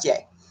it's pronounced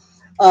Ye.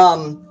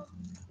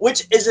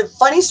 Which is a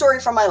funny story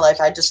from my life.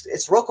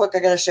 It's real quick, I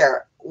gotta share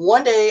it.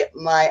 One day,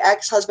 my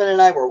ex-husband and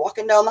I were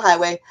walking down the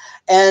highway,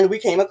 and we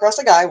came across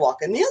a guy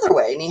walking the other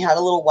way, and he had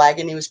a little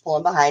wagon he was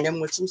pulling behind him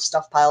with some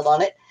stuff piled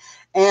on it.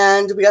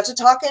 And we got to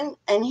talking,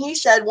 and he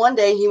said one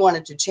day he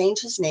wanted to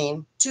change his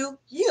name to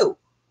you.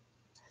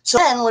 So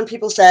then when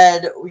people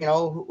said,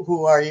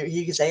 who are you?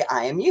 He could say,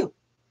 I am you.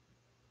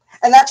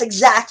 And that's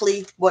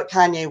exactly what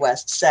Kanye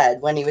West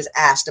said when he was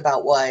asked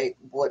about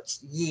what's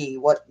ye,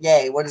 what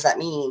does that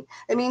mean?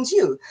 It means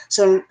you.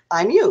 So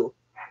I'm you.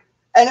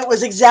 And it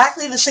was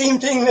exactly the same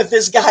thing that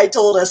this guy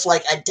told us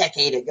like a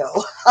decade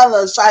ago on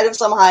the side of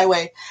some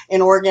highway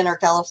in Oregon or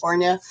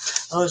California.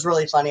 It was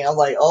really funny. I'm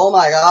like, oh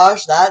my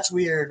gosh, that's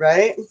weird,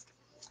 right?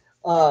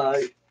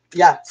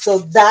 Yeah, so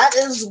that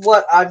is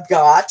what I've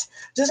got.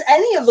 Does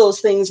any of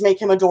those things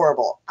make him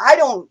adorable?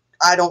 I'm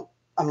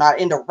not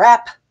into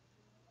rap.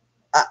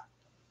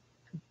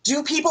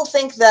 Do people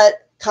think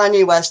that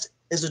Kanye West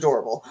is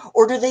adorable?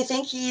 Or do they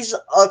think he's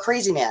a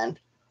crazy man?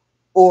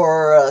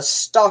 Or a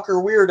stalker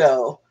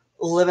weirdo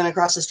living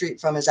across the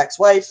street from his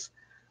ex-wife?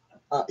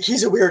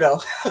 He's a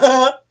weirdo.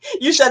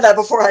 You said that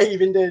before I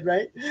even did,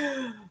 right?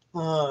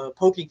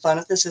 Poking fun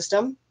at the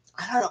system.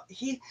 I don't know.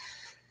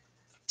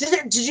 Did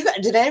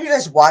any of you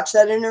guys watch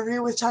that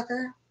interview with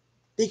Tucker?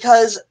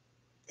 Because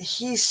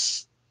he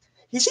seemed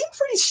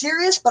pretty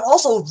serious, but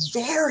also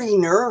very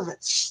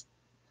nervous.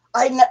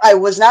 I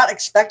was not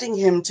expecting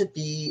him to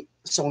be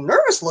so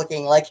nervous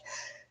looking. Like,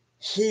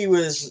 he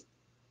was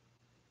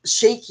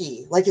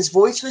shaky. Like, his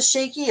voice was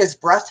shaky. His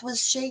breath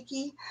was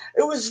shaky.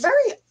 It was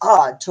very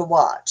odd to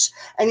watch.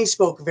 And he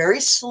spoke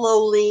very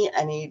slowly,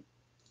 and he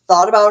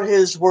thought about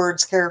his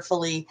words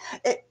carefully.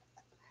 It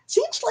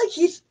seems like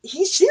he's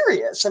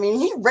serious. I mean,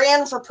 he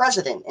ran for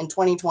president in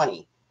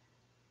 2020.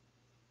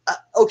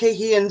 Okay,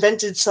 he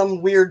invented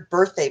some weird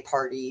birthday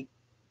party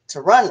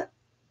to run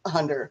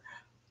under.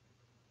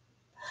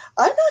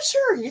 I'm not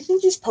sure. You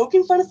think he's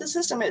poking fun at the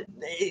system? It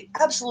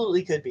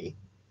absolutely could be.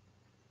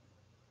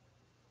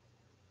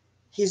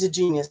 He's a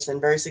genius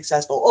and very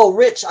successful. Oh,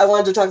 Rich. I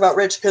wanted to talk about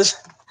Rich because,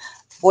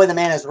 boy, the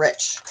man is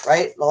rich,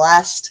 right? The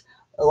last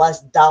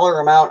dollar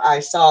amount I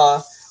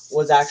saw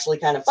was actually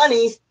kind of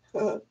funny.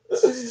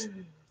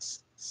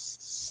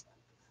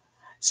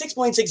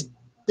 6.6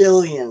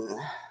 billion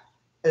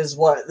is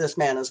what this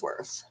man is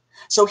worth.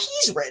 So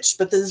he's rich,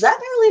 but does that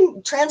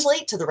really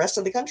translate to the rest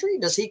of the country?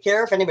 Does he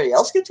care if anybody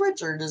else gets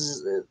rich, or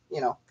does,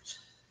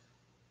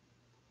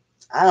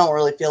 I don't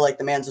really feel like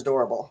the man's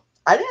adorable.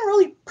 I didn't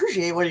really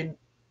appreciate what he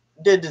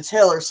did to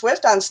Taylor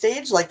Swift on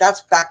stage. Like,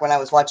 that's back when I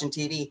was watching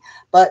TV.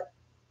 But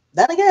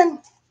then again,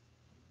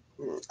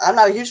 I'm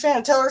not a huge fan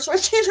of Taylor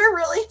Swift either,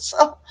 really.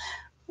 So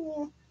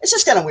it's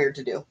just kind of weird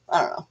to do.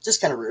 I don't know.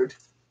 Just kind of rude.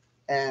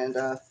 And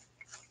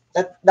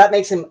that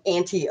makes him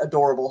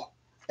anti-adorable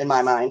in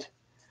my mind.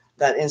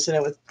 That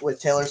incident with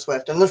Taylor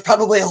Swift. And there's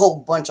probably a whole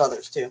bunch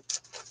others too.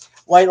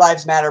 White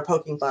Lives Matter,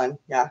 poking fun.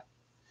 Yeah.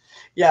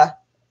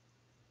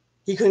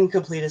 He couldn't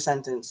complete a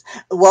sentence.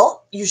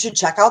 Well, you should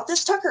check out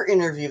this Tucker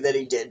interview that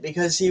he did,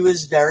 because he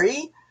was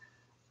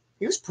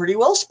pretty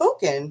well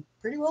spoken.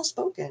 Pretty well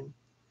spoken.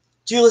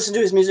 Do you listen to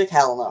his music?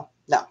 Hell no.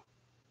 No.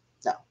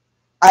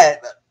 I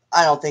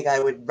don't think I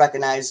would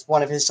recognize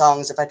one of his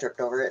songs if I tripped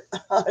over it.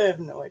 I have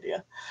no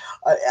idea.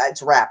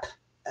 It's rap.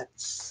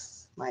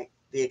 That's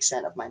the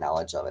extent of my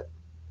knowledge of it.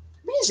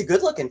 I mean, he's a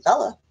good-looking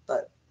fella,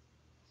 but...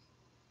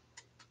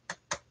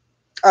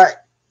 All right.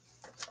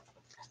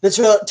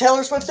 The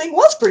Taylor Swift thing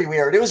was pretty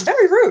weird. It was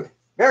very rude.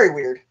 Very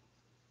weird.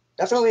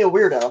 Definitely a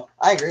weirdo.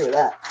 I agree with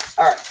that.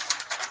 All right.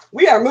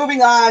 We are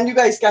moving on. You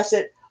guys guessed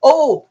it.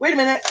 Oh, wait a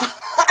minute.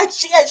 I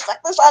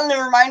stuck this on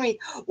to remind me.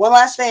 One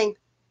last thing.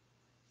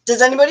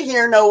 Does anybody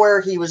here know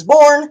where he was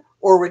born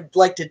or would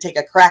like to take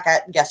a crack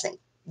at guessing?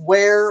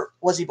 Where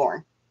was he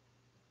born?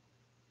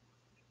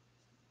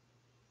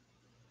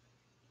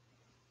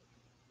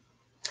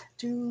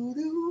 Any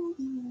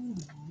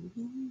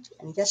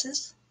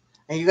guesses?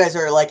 And you guys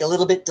are like a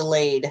little bit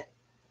delayed.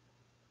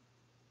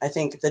 I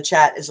think the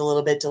chat is a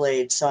little bit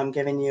delayed, so I'm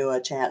giving you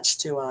a chance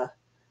to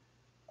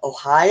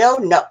Ohio?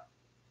 No.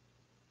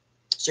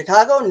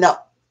 Chicago? No.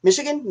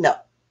 Michigan? No.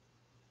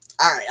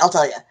 All right, I'll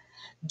tell you.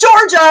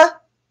 Georgia!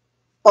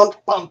 Bum,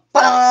 bum,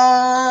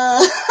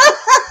 bum.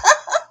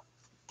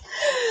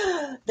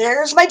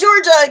 There's my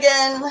Georgia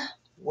again,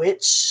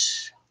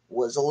 which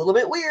was a little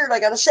bit weird, I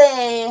gotta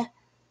say,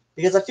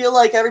 because I feel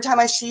like every time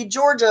I see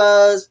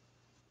Georgia,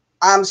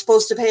 I'm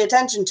supposed to pay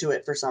attention to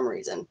it for some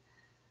reason.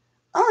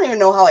 I don't even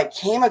know how I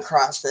came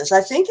across this.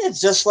 I think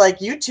it's just like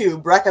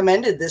YouTube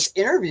recommended this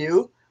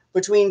interview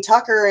between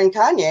Tucker and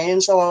Kanye,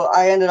 and so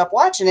I ended up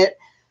watching it.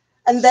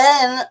 And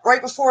then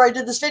right before I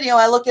did this video,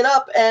 I look it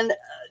up, and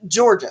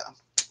Georgia.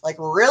 Like,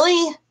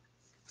 really?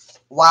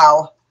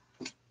 Wow.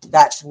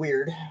 That's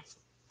weird.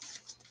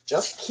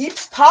 Just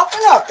keeps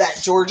popping up,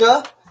 that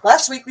Georgia.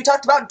 Last week we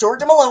talked about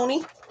Georgia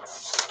Maloney.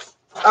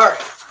 All right.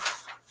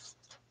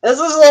 This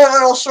is a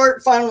little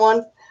short, fun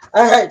one.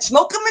 All right.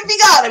 Smoke them if you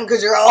got them,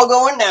 because you're all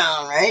going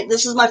down, right?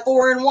 This is my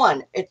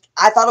 4-in-1.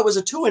 I thought it was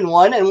a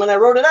 2-in-1, and when I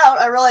wrote it out,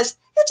 I realized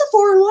it's a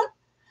 4-in-1.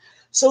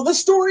 So the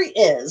story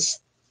is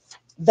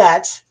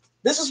that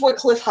this is what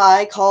Cliff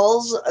High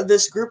calls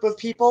this group of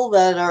people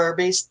that are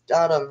based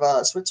out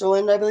of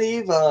Switzerland, I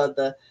believe.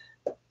 The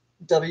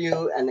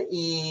W and the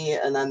E,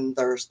 and then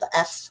there's the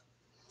F.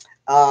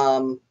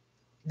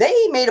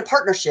 They made a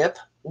partnership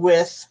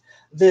with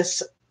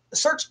this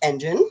search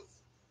engine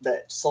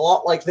that's a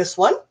lot like this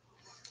one,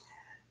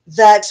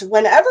 that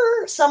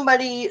whenever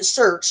somebody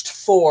searched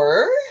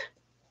for,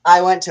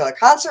 I went to a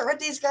concert with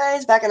these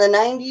guys back in the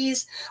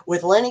 90s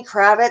with Lenny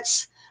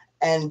Kravitz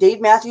and Dave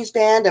Matthews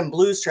Band and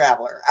Blues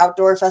Traveler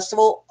Outdoor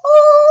Festival.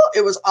 Oh,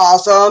 it was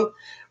awesome.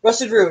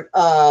 Rusted Root.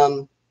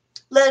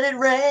 Let it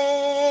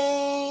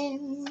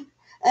rain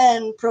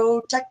and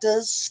protect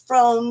us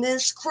from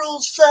this cruel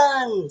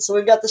sun. So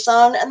we've got the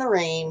sun and the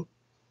rain.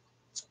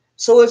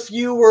 So if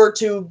you were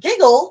to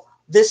giggle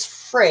this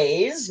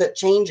phrase that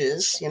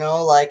changes,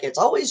 like it's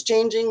always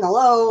changing,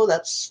 hello,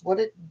 that's what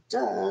it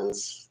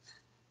does.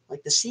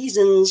 Like the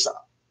seasons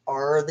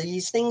are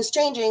these things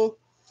changing.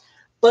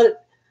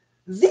 But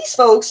these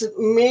folks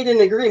made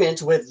an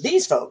agreement with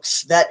these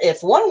folks that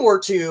if one were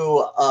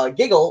to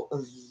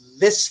giggle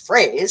this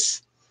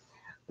phrase,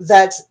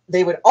 that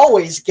they would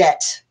always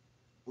get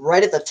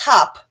right at the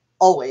top,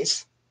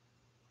 always,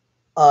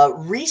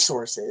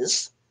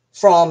 resources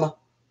from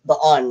the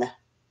un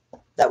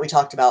that we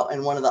talked about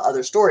in one of the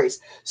other stories.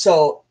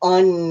 So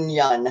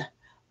onion,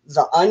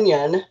 the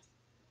onion.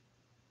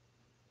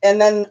 And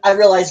then I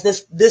realized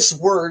this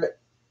word,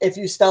 if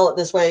you spell it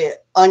this way,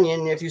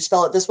 onion, if you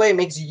spell it this way, it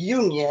makes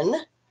union,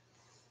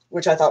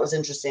 which I thought was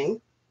interesting.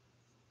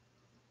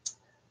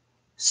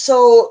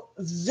 So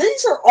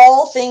these are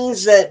all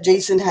things that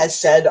Jason has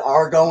said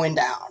are going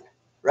down,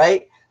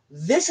 right?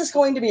 This is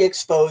going to be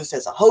exposed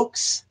as a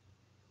hoax.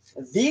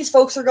 These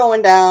folks are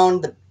going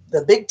down.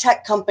 The big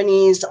tech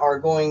companies are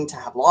going to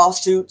have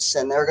lawsuits,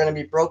 and they're going to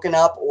be broken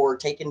up or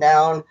taken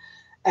down.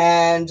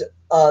 And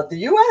the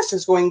U.S.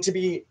 is going to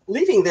be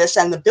leaving this,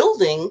 and the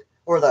building,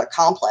 or the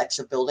complex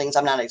of buildings,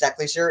 I'm not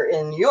exactly sure,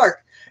 in New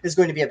York, is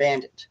going to be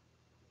abandoned.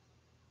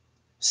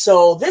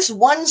 So this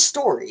one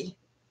story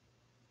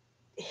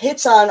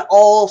hits on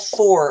all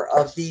 4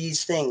 of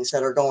these things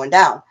that are going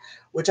down,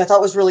 which I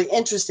thought was really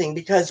interesting,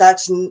 because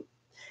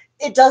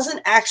it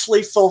doesn't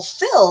actually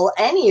fulfill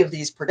any of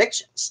these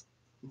predictions,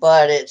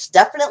 but it's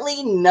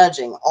definitely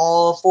nudging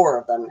all 4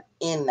 of them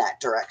in that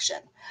direction.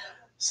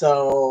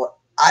 So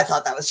I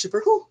thought that was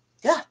super cool.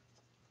 Yeah.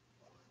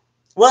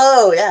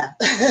 Whoa, yeah.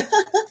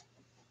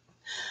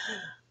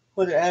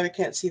 I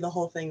can't see the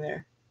whole thing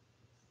there.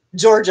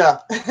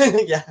 Georgia.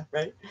 Yeah,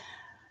 right.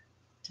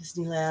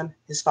 Disneyland.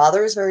 His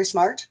father is very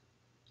smart.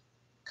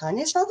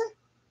 Kanye's father?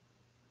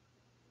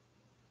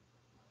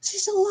 Is he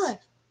still alive?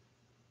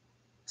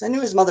 Because I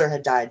knew his mother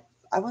had died.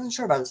 I wasn't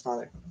sure about his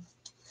father.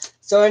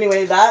 So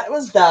anyway, that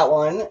was that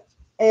one.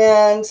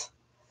 And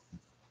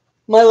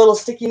my little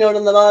sticky note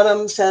on the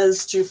bottom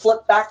says to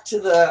flip back to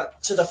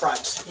the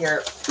front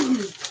here.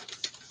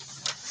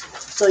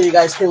 So you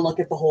guys can look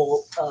at the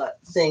whole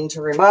thing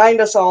to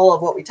remind us all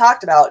of what we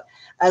talked about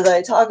as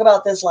I talk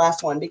about this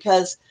last one.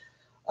 Because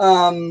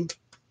in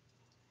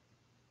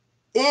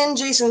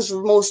Jason's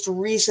most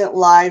recent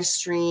live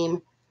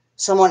stream,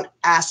 someone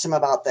asked him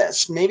about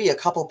this. Maybe a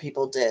couple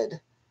people did.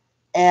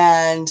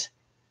 And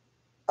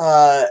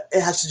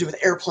it has to do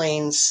with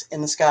airplanes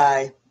in the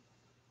sky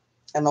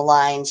and the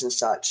lines and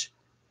such.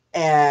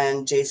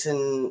 And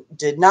Jason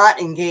did not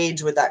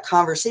engage with that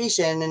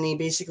conversation. And he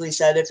basically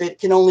said, if it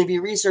can only be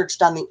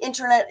researched on the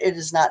internet, it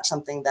is not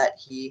something that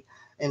he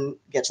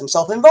gets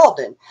himself involved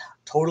in.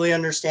 Totally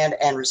understand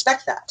and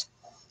respect that.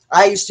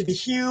 I used to be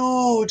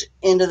huge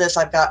into this.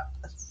 I've got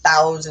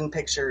 1,000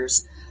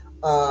 pictures.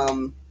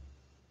 And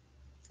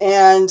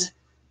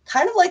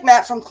kind of like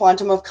Matt from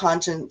Quantum of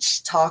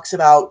Conscience talks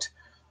about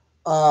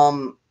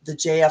the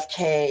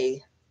JFK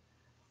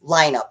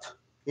lineup.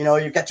 You know,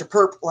 you've got your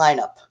perp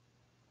lineup.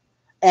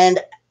 And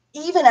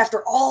even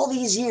after all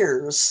these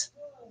years,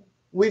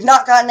 we've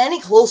not gotten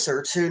any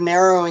closer to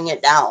narrowing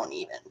it down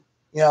even.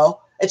 You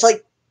know, it's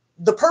like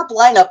the perp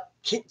lineup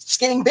keeps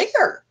getting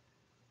bigger.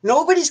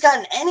 Nobody's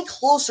gotten any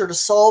closer to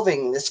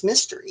solving this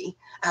mystery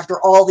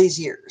after all these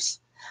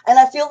years. And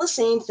I feel the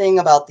same thing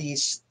about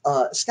these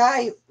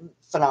sky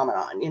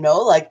phenomenon, you know,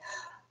 like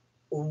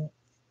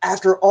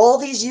after all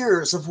these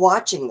years of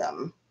watching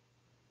them,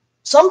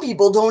 some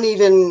people don't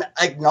even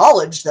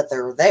acknowledge that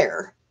they're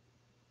there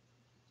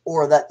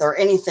or that they're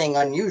anything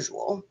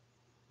unusual.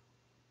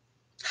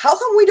 How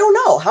come we don't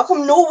know? How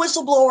come no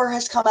whistleblower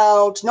has come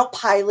out? No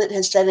pilot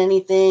has said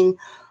anything.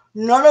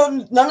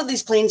 None of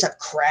these planes have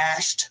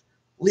crashed,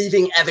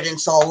 leaving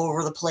evidence all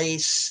over the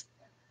place.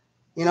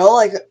 You know,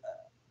 like,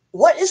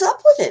 what is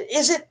up with it?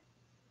 Is it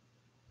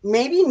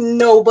maybe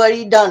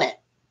nobody done it?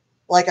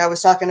 Like I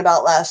was talking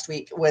about last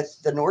week with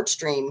the Nord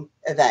Stream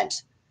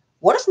event.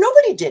 What if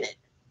nobody did it?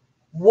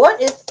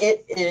 What if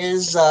it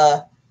is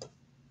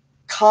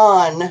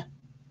con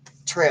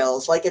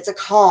trails? Like it's a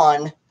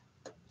con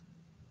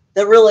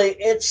that really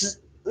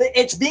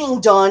it's being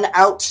done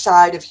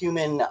outside of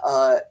human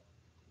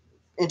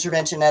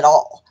intervention at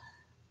all.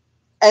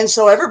 And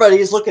so everybody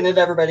is looking at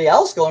everybody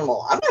else going,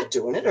 well, I'm not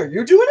doing it. Are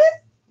you doing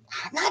it?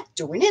 I'm not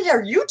doing it.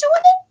 Are you doing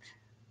it?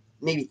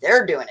 Maybe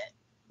they're doing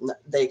it.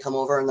 They come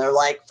over and they're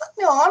like,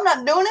 no, I'm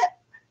not doing it.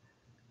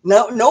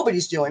 No,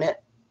 nobody's doing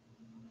it.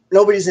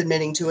 Nobody's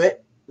admitting to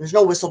it. There's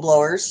no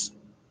whistleblowers.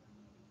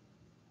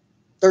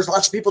 There's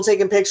lots of people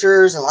taking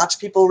pictures and lots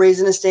of people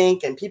raising a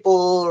stink, and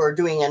people are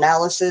doing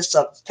analysis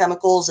of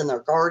chemicals in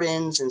their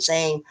gardens and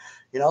saying,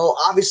 you know,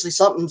 obviously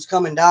something's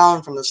coming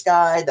down from the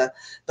sky.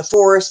 The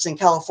forests in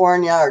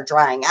California are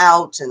drying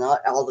out and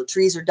all the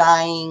trees are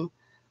dying,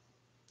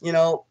 you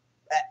know,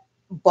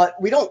 but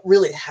we don't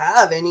really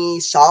have any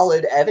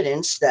solid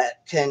evidence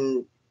that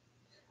can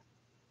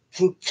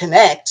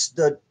connect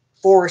the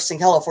forests in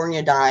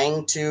California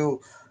dying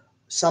to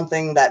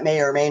something that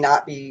may or may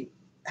not be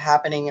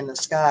happening in the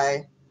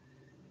sky.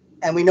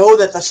 And we know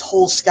that this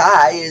whole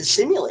sky is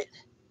simulated.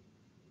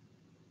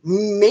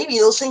 Maybe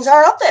those things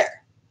aren't up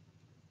there.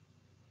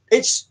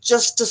 It's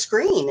just a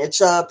screen.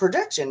 It's a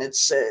projection.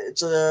 It's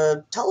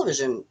a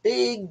television,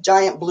 big,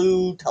 giant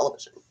blue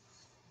television.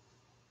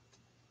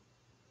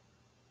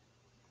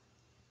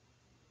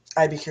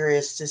 I'd be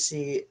curious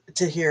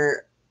to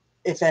hear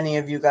if any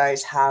of you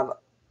guys have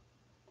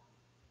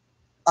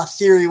a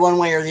theory one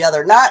way or the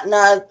other. Not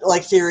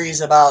like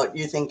theories about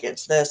you think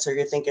it's this or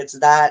you think it's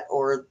that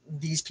or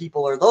these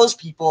people or those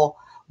people,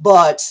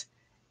 but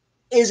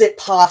is it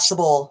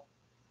possible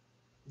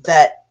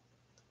that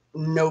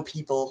no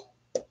people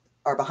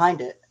are behind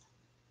it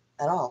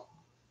at all?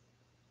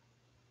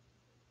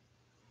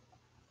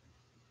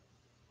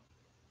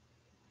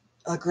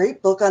 A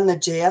great book on the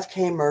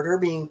JFK murder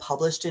being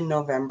published in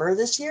November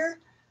this year?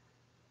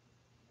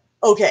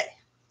 Okay.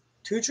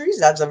 Two Trees,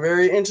 that's a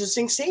very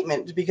interesting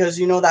statement because,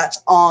 you know,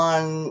 that's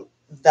on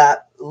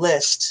that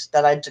list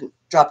that I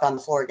dropped on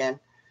the floor again.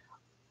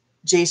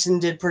 Jason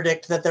did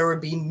predict that there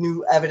would be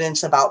new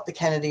evidence about the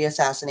Kennedy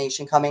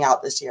assassination coming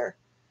out this year.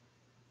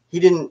 He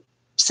didn't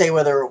say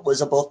whether it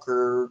was a book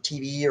or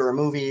TV or a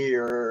movie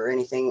or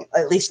anything,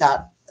 at least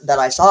not that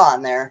I saw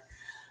on there.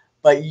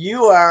 But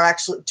you are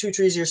actually, Two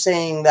Trees, you're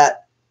saying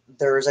that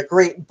there's a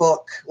great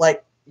book,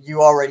 like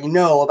you already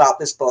know about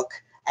this book,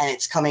 and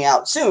it's coming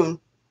out soon.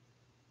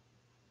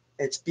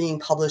 It's being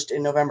published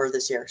in November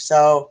this year.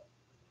 So,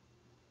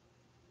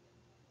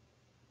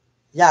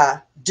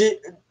 yeah.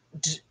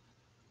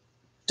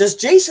 Does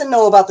Jason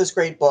know about this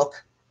great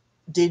book?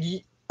 Did you?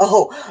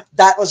 Oh,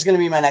 that was going to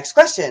be my next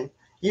question.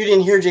 You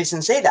didn't hear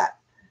Jason say that.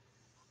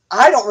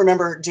 I don't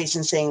remember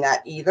Jason saying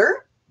that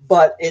either,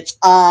 but it's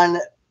on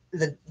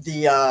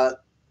the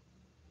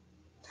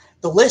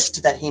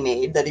list that he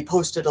made that he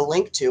posted a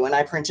link to, and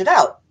I printed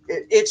out.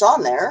 It's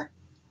on there.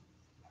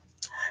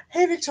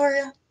 Hey,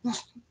 Victoria.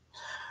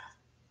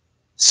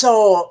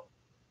 So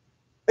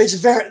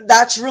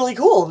that's really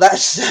cool.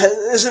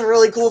 That's a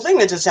really cool thing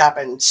that just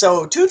happened.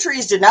 So Two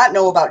Trees did not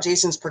know about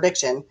Jason's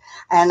prediction,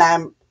 and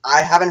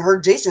I haven't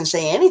heard Jason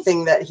say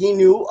anything that he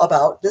knew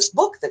about this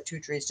book that Two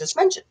Trees just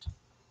mentioned.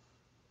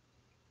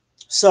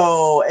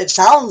 So it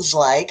sounds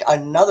like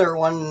another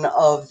one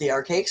of the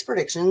Archaics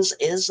predictions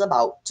is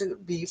about to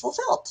be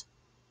fulfilled.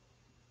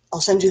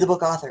 I'll send you the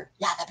book author.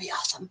 Yeah, that'd be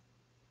awesome.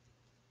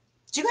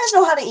 Do you guys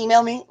know how to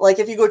email me? Like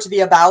if you go to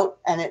the About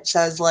and it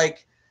says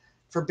like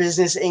for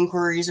business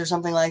inquiries or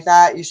something like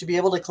that, you should be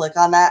able to click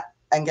on that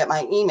and get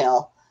my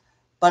email.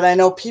 But I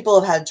know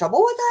people have had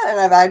trouble with that, and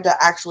I've had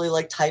to actually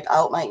like type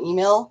out my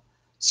email.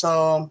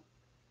 So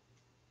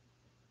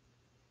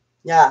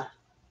yeah,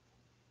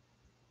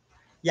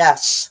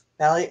 yes,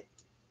 Valley.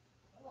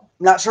 I'm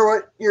not sure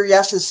what your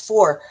yes is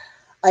for.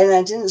 And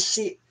I didn't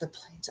see the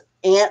planes.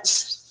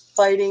 Ants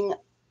fighting.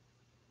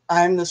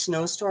 I'm the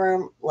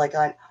snowstorm, like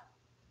on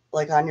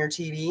your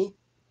TV.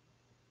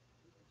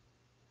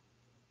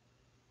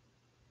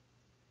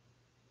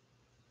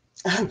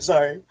 I'm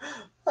sorry,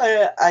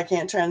 I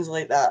can't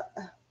translate that.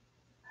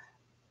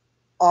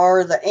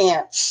 Are the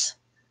ants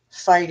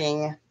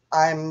fighting?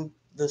 I'm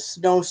the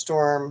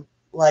snowstorm,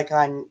 like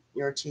on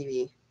your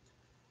TV.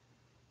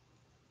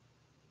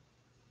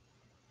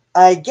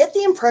 I get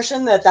the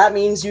impression that that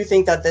means you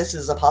think that this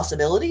is a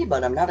possibility,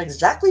 but I'm not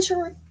exactly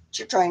sure what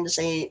you're trying to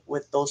say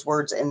with those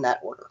words in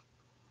that order.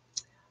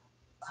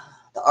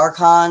 The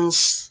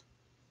archons,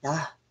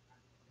 yeah,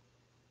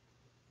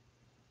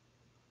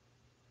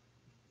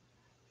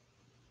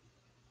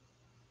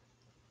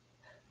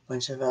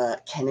 bunch of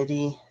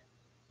Kennedy,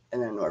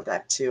 and then we're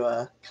back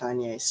to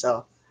Kanye.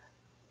 So,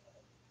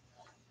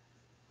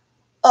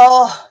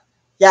 oh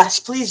yes,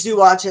 please do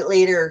watch it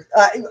later.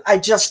 I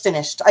just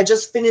finished. I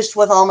just finished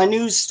with all my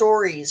news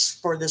stories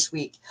for this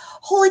week.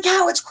 Holy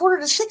cow! It's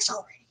 5:45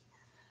 already.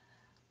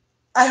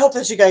 I hope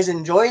that you guys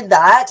enjoyed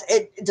that.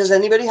 Does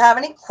anybody have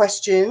any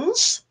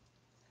questions?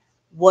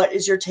 What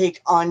is your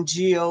take on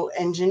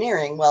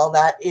geoengineering? Well,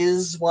 that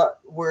is what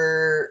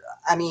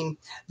I mean,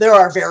 there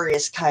are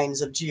various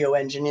kinds of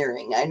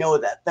geoengineering. I know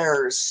that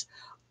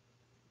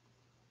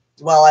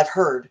well, I've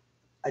heard,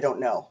 I don't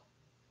know,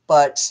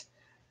 but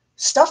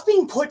stuff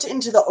being put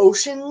into the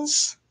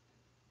oceans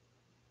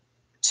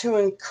to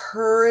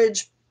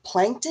encourage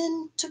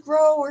plankton to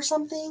grow or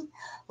something,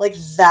 like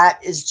that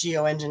is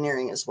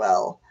geoengineering as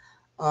well.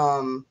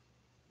 Um,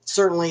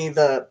 Certainly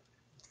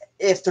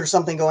if there's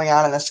something going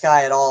on in the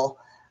sky at all,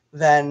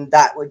 then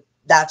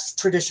that's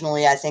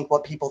traditionally, I think,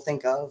 what people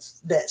think of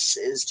this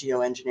is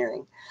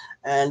geoengineering.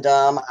 And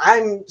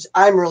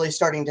I'm really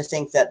starting to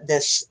think that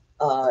this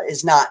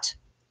does not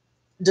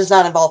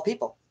involve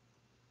people.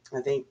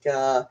 I think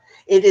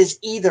it is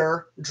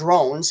either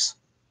drones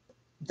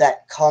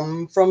that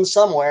come from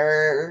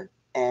somewhere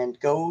and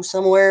go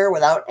somewhere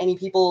without any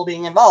people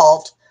being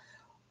involved,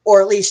 or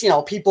at least,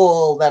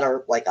 people that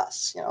are like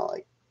us,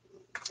 like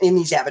in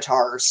these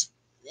avatars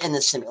in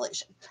this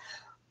simulation.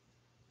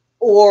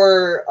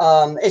 Or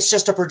it's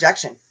just a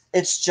projection.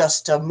 It's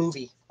just a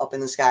movie up in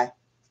the sky.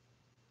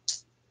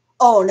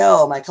 Oh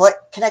no, my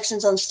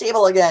connection's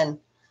unstable again.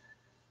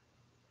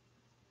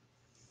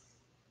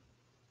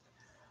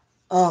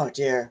 Oh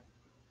dear.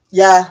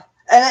 Yeah,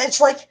 and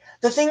it's like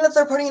the thing that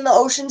they're putting in the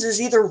oceans is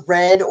either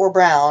red or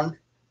brown.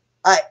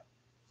 I.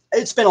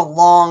 It's been a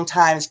long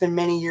time. It's been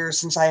many years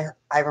since I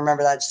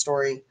remember that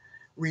story,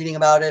 reading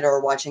about it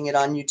or watching it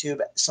on YouTube.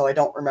 So I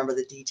don't remember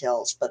the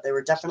details, but they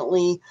were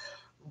definitely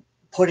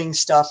putting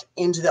stuff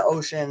into the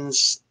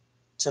oceans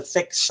to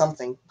fix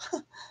something.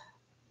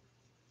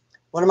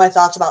 What are my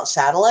thoughts about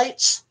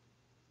satellites?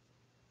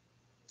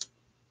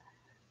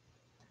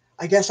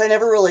 I guess I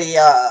never really,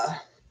 I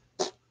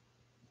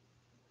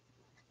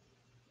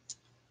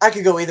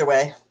could go either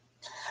way.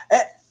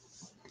 It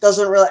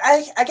doesn't really,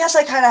 I guess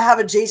I kind of have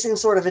a Jason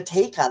sort of a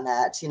take on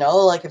that,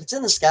 like if it's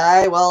in the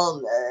sky,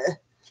 well,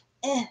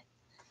 it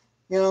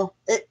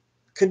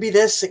could be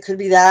this, it could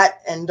be that,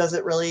 and does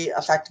it really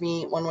affect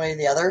me one way or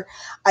the other?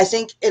 I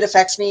think it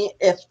affects me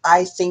if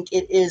I think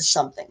it is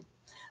something.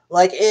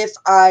 Like if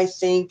I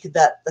think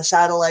that the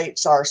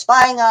satellites are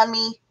spying on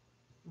me,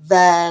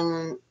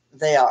 then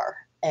they are.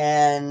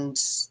 And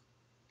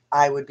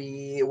I would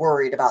be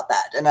worried about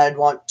that. And I'd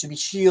want to be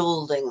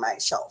shielding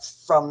myself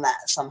from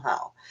that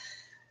somehow.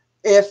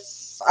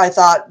 If I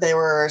thought they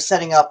were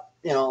setting up,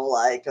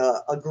 like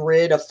a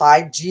grid, a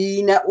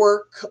 5G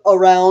network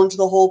around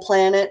the whole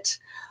planet,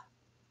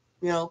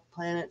 then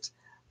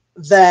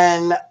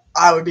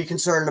I would be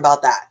concerned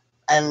about that.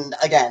 And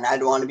again,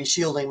 I'd want to be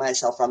shielding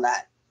myself from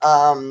that.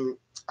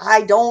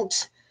 I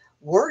don't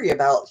worry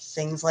about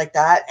things like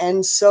that,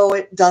 and so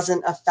it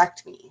doesn't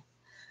affect me.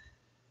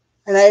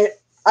 And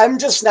I'm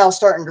just now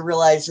starting to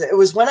realize that it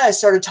was when I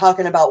started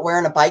talking about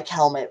wearing a bike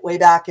helmet way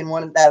back in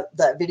one of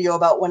that video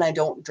about when I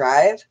don't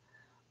drive,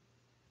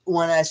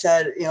 when I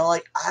said,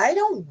 like, I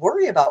don't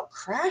worry about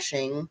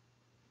crashing,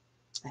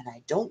 and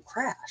I don't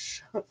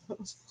crash.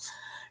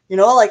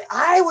 Like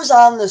I was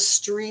on the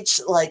streets,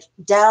 like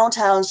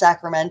downtown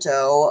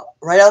Sacramento,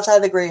 right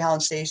outside the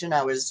Greyhound station.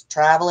 I was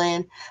traveling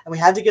and we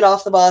had to get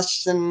off the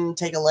bus and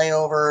take a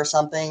layover or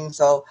something.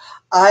 So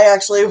I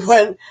actually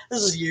went,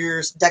 this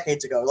is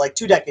decades ago, like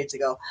 2 decades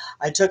ago.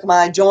 I took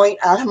my joint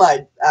out of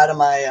my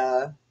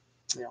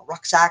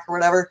rucksack or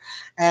whatever,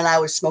 and I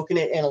was smoking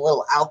it in a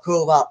little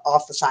alcove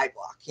off the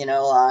sidewalk,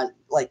 on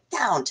like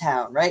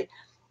downtown, right?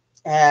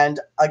 And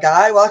a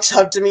guy walks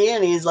up to me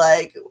and he's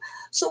like,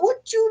 "So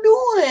what you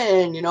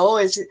doing?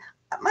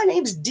 My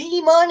name's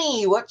D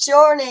Money. What's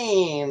your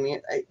name?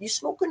 You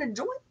smoking a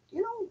joint?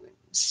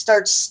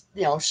 Starts,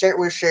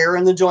 we're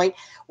sharing the joint.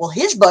 Well,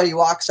 his buddy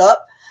walks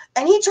up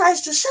and he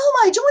tries to sell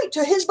my joint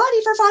to his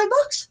buddy for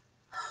 $5.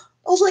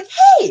 I was like,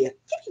 hey, give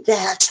me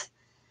that.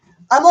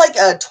 I'm like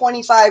a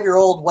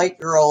 25-year-old white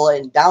girl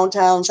in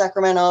downtown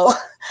Sacramento.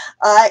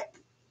 I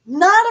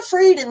not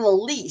afraid in the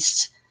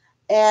least.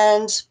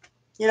 And,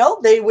 you know,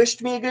 they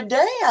wished me a good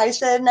day. I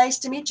said, nice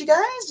to meet you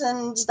guys.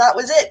 And that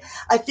was it.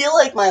 I feel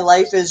like my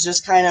life has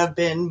just kind of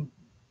been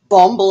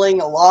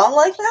bumbling along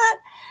like that,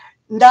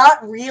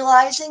 not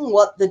realizing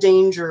what the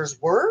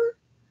dangers were.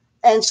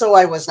 And so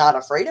I was not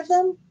afraid of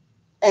them.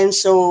 And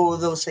so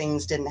those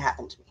things didn't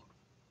happen to me.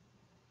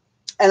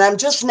 And I'm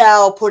just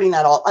now putting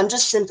that all, I'm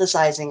just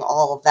synthesizing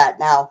all of that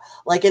now,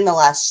 like in the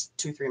last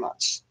 2-3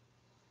 months.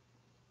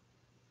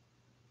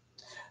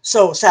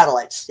 So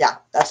satellites, yeah,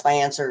 that's my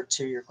answer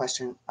to your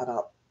question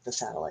about the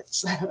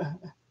satellites.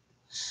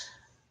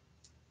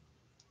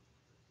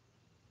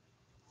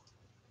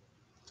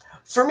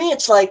 For me,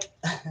 it's like,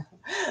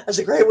 that's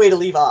a great way to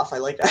leave off. I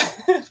like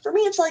that. For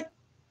me, it's like,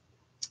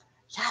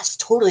 yes,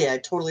 totally. I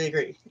totally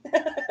agree.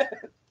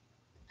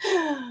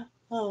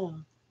 Oh.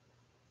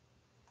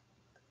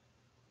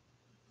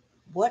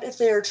 What if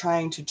they are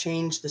trying to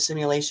change the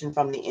simulation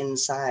from the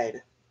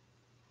inside?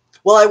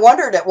 Well, I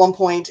wondered at one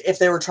point if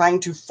they were trying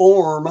to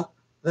form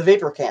the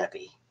vapor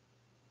canopy.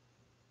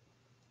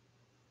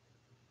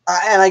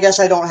 And I guess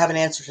I don't have an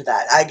answer to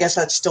that. I guess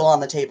that's still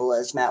on the table,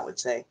 as Matt would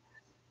say.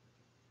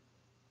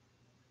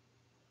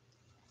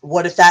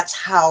 What if that's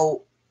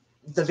how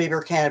the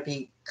vapor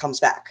canopy comes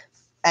back?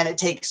 And it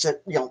takes,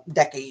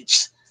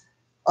 decades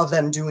of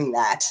them doing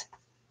that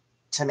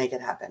to make it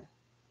happen.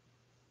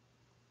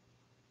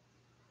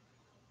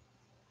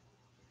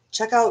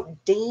 Check out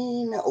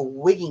Dane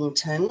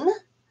Wigington. I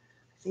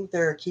think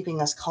they're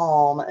keeping us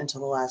calm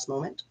until the last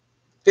moment.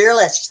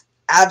 Fearless.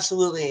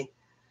 Absolutely.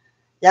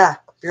 Yeah,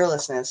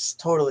 fearlessness.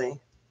 Totally.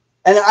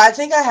 And I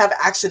think I have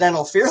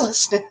accidental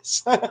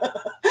fearlessness. I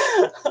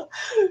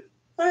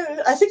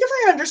think if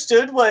I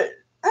understood what,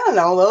 I don't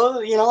know, though,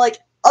 like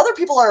other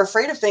people are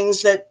afraid of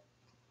things that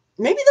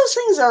maybe those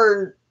things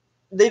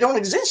they don't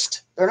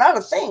exist. They're not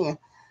a thing,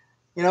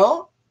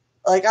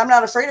 Like I'm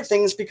not afraid of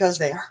things because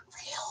they aren't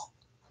real.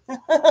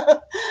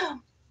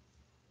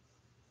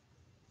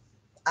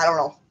 I don't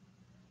know.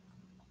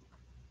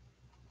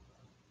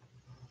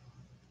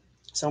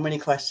 So many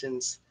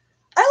questions.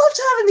 I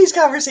loved having these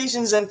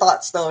conversations and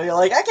thoughts, though.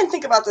 Like I can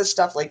think about this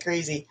stuff like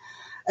crazy,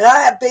 and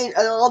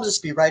I'll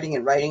just be writing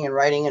and writing and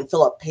writing and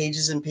fill up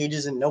pages and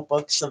pages and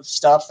notebooks of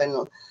stuff,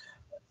 and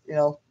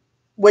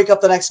wake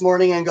up the next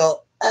morning and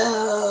go,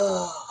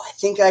 oh, I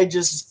think I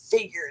just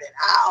figured it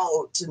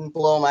out, and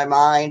blow my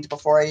mind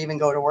before I even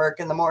go to work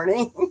in the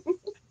morning.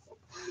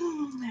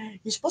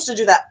 You're supposed to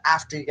do that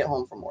after you get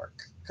home from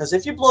work, because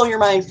if you blow your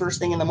mind first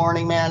thing in the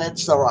morning, man,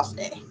 it's a rough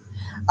day.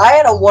 I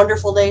had a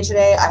wonderful day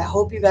today. I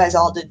hope you guys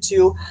all did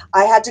too.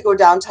 I had to go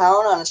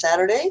downtown on a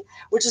Saturday,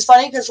 which is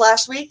funny because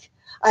last week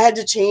I had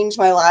to change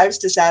my lives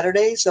to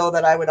Saturday so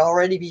that I would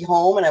already be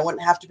home and I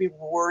wouldn't have to be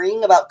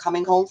worrying about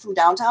coming home from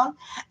downtown.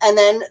 And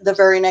then the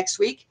very next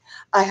week,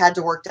 I had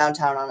to work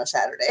downtown on a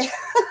Saturday.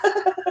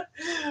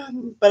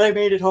 But I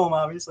made it home,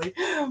 obviously.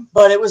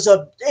 But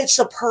it's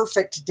a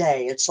perfect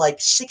day. It's like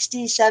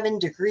 67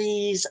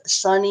 degrees,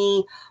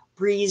 sunny,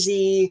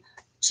 breezy,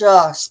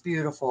 just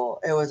beautiful.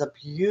 It was a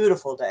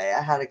beautiful day.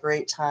 I had a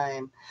great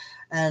time.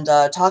 And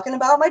talking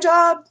about my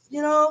job,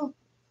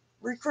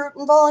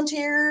 recruiting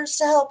volunteers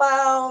to help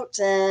out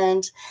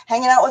and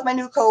hanging out with my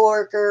new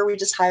coworker. We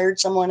just hired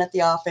someone at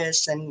the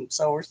office, and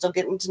so we're still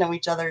getting to know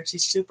each other.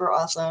 She's super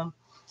awesome.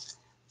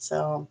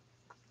 So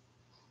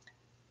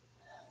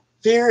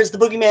fear is the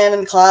boogeyman in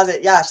the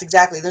closet. Yes,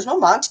 exactly. There's no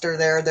monster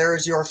there.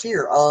 There's your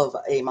fear of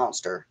a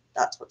monster.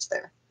 That's what's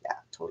there. Yeah,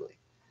 totally.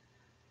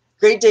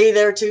 Great day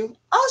there too.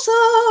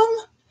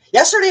 Awesome.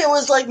 Yesterday it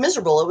was like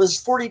miserable. It was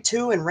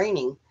 42 and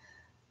raining.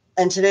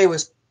 And today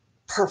was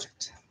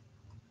perfect.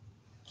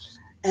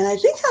 And I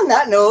think on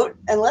that note,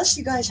 unless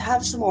you guys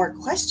have some more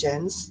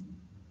questions,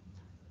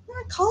 I'm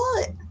going to call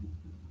it.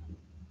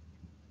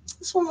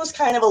 This one was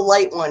kind of a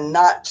light one,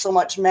 not so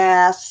much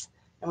math.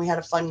 And we had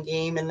a fun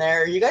game in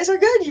there. You guys are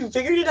good. You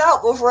figured it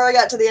out before I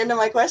got to the end of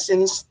my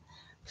questions.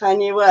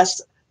 Kanye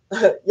West.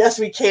 Yes,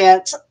 we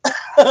can't.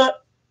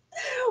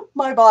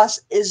 My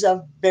boss is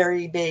a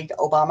very big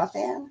Obama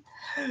fan.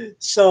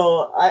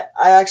 So I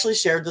actually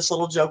shared this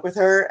little joke with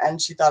her and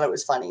she thought it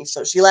was funny.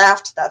 So she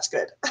laughed. That's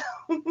good.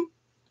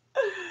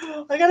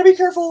 I gotta be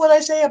careful what I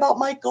say about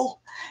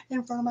Michael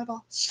in front of my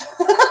boss.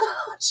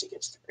 She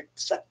gets very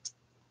upset.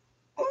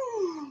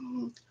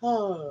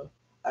 Oh.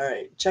 All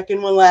right. Check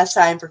in one last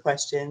time for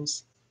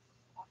questions.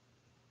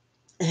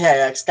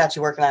 Yeah, I got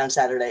you working on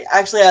Saturday.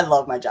 Actually, I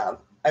love my job.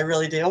 I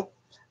really do.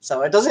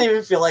 So it doesn't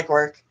even feel like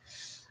work.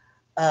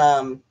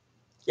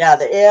 Yeah,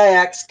 the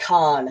AIX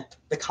con.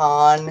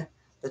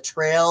 The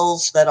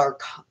trails that are,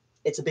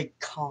 it's a big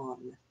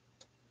con.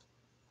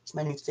 It's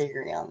my new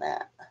theory on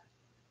that.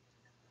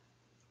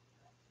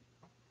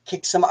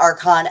 Kick some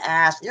Archon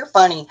ass. You're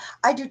funny.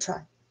 I do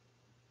try.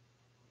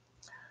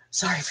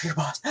 Sorry for your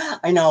boss.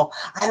 I know.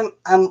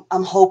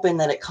 I'm hoping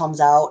that it comes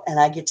out and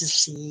I get to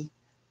see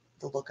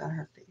the look on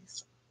her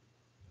face.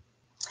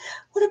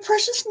 What a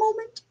precious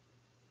moment.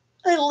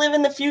 I live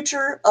in the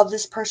future of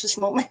this precious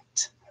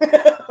moment.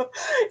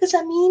 Is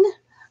that mean?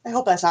 I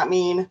hope that's not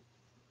mean.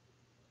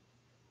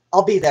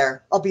 I'll be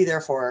there. I'll be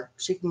there for her.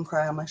 She can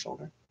cry on my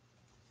shoulder.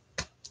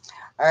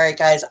 All right,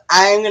 guys,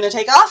 I'm going to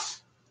take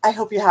off. I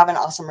hope you have an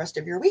awesome rest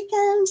of your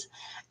weekend.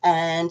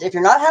 And if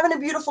you're not having a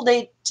beautiful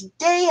day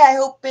today, I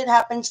hope it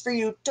happens for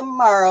you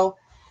tomorrow.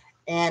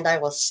 And I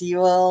will see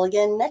you all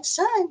again next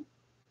time.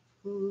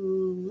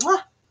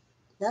 Mwah.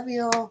 Love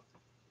you all.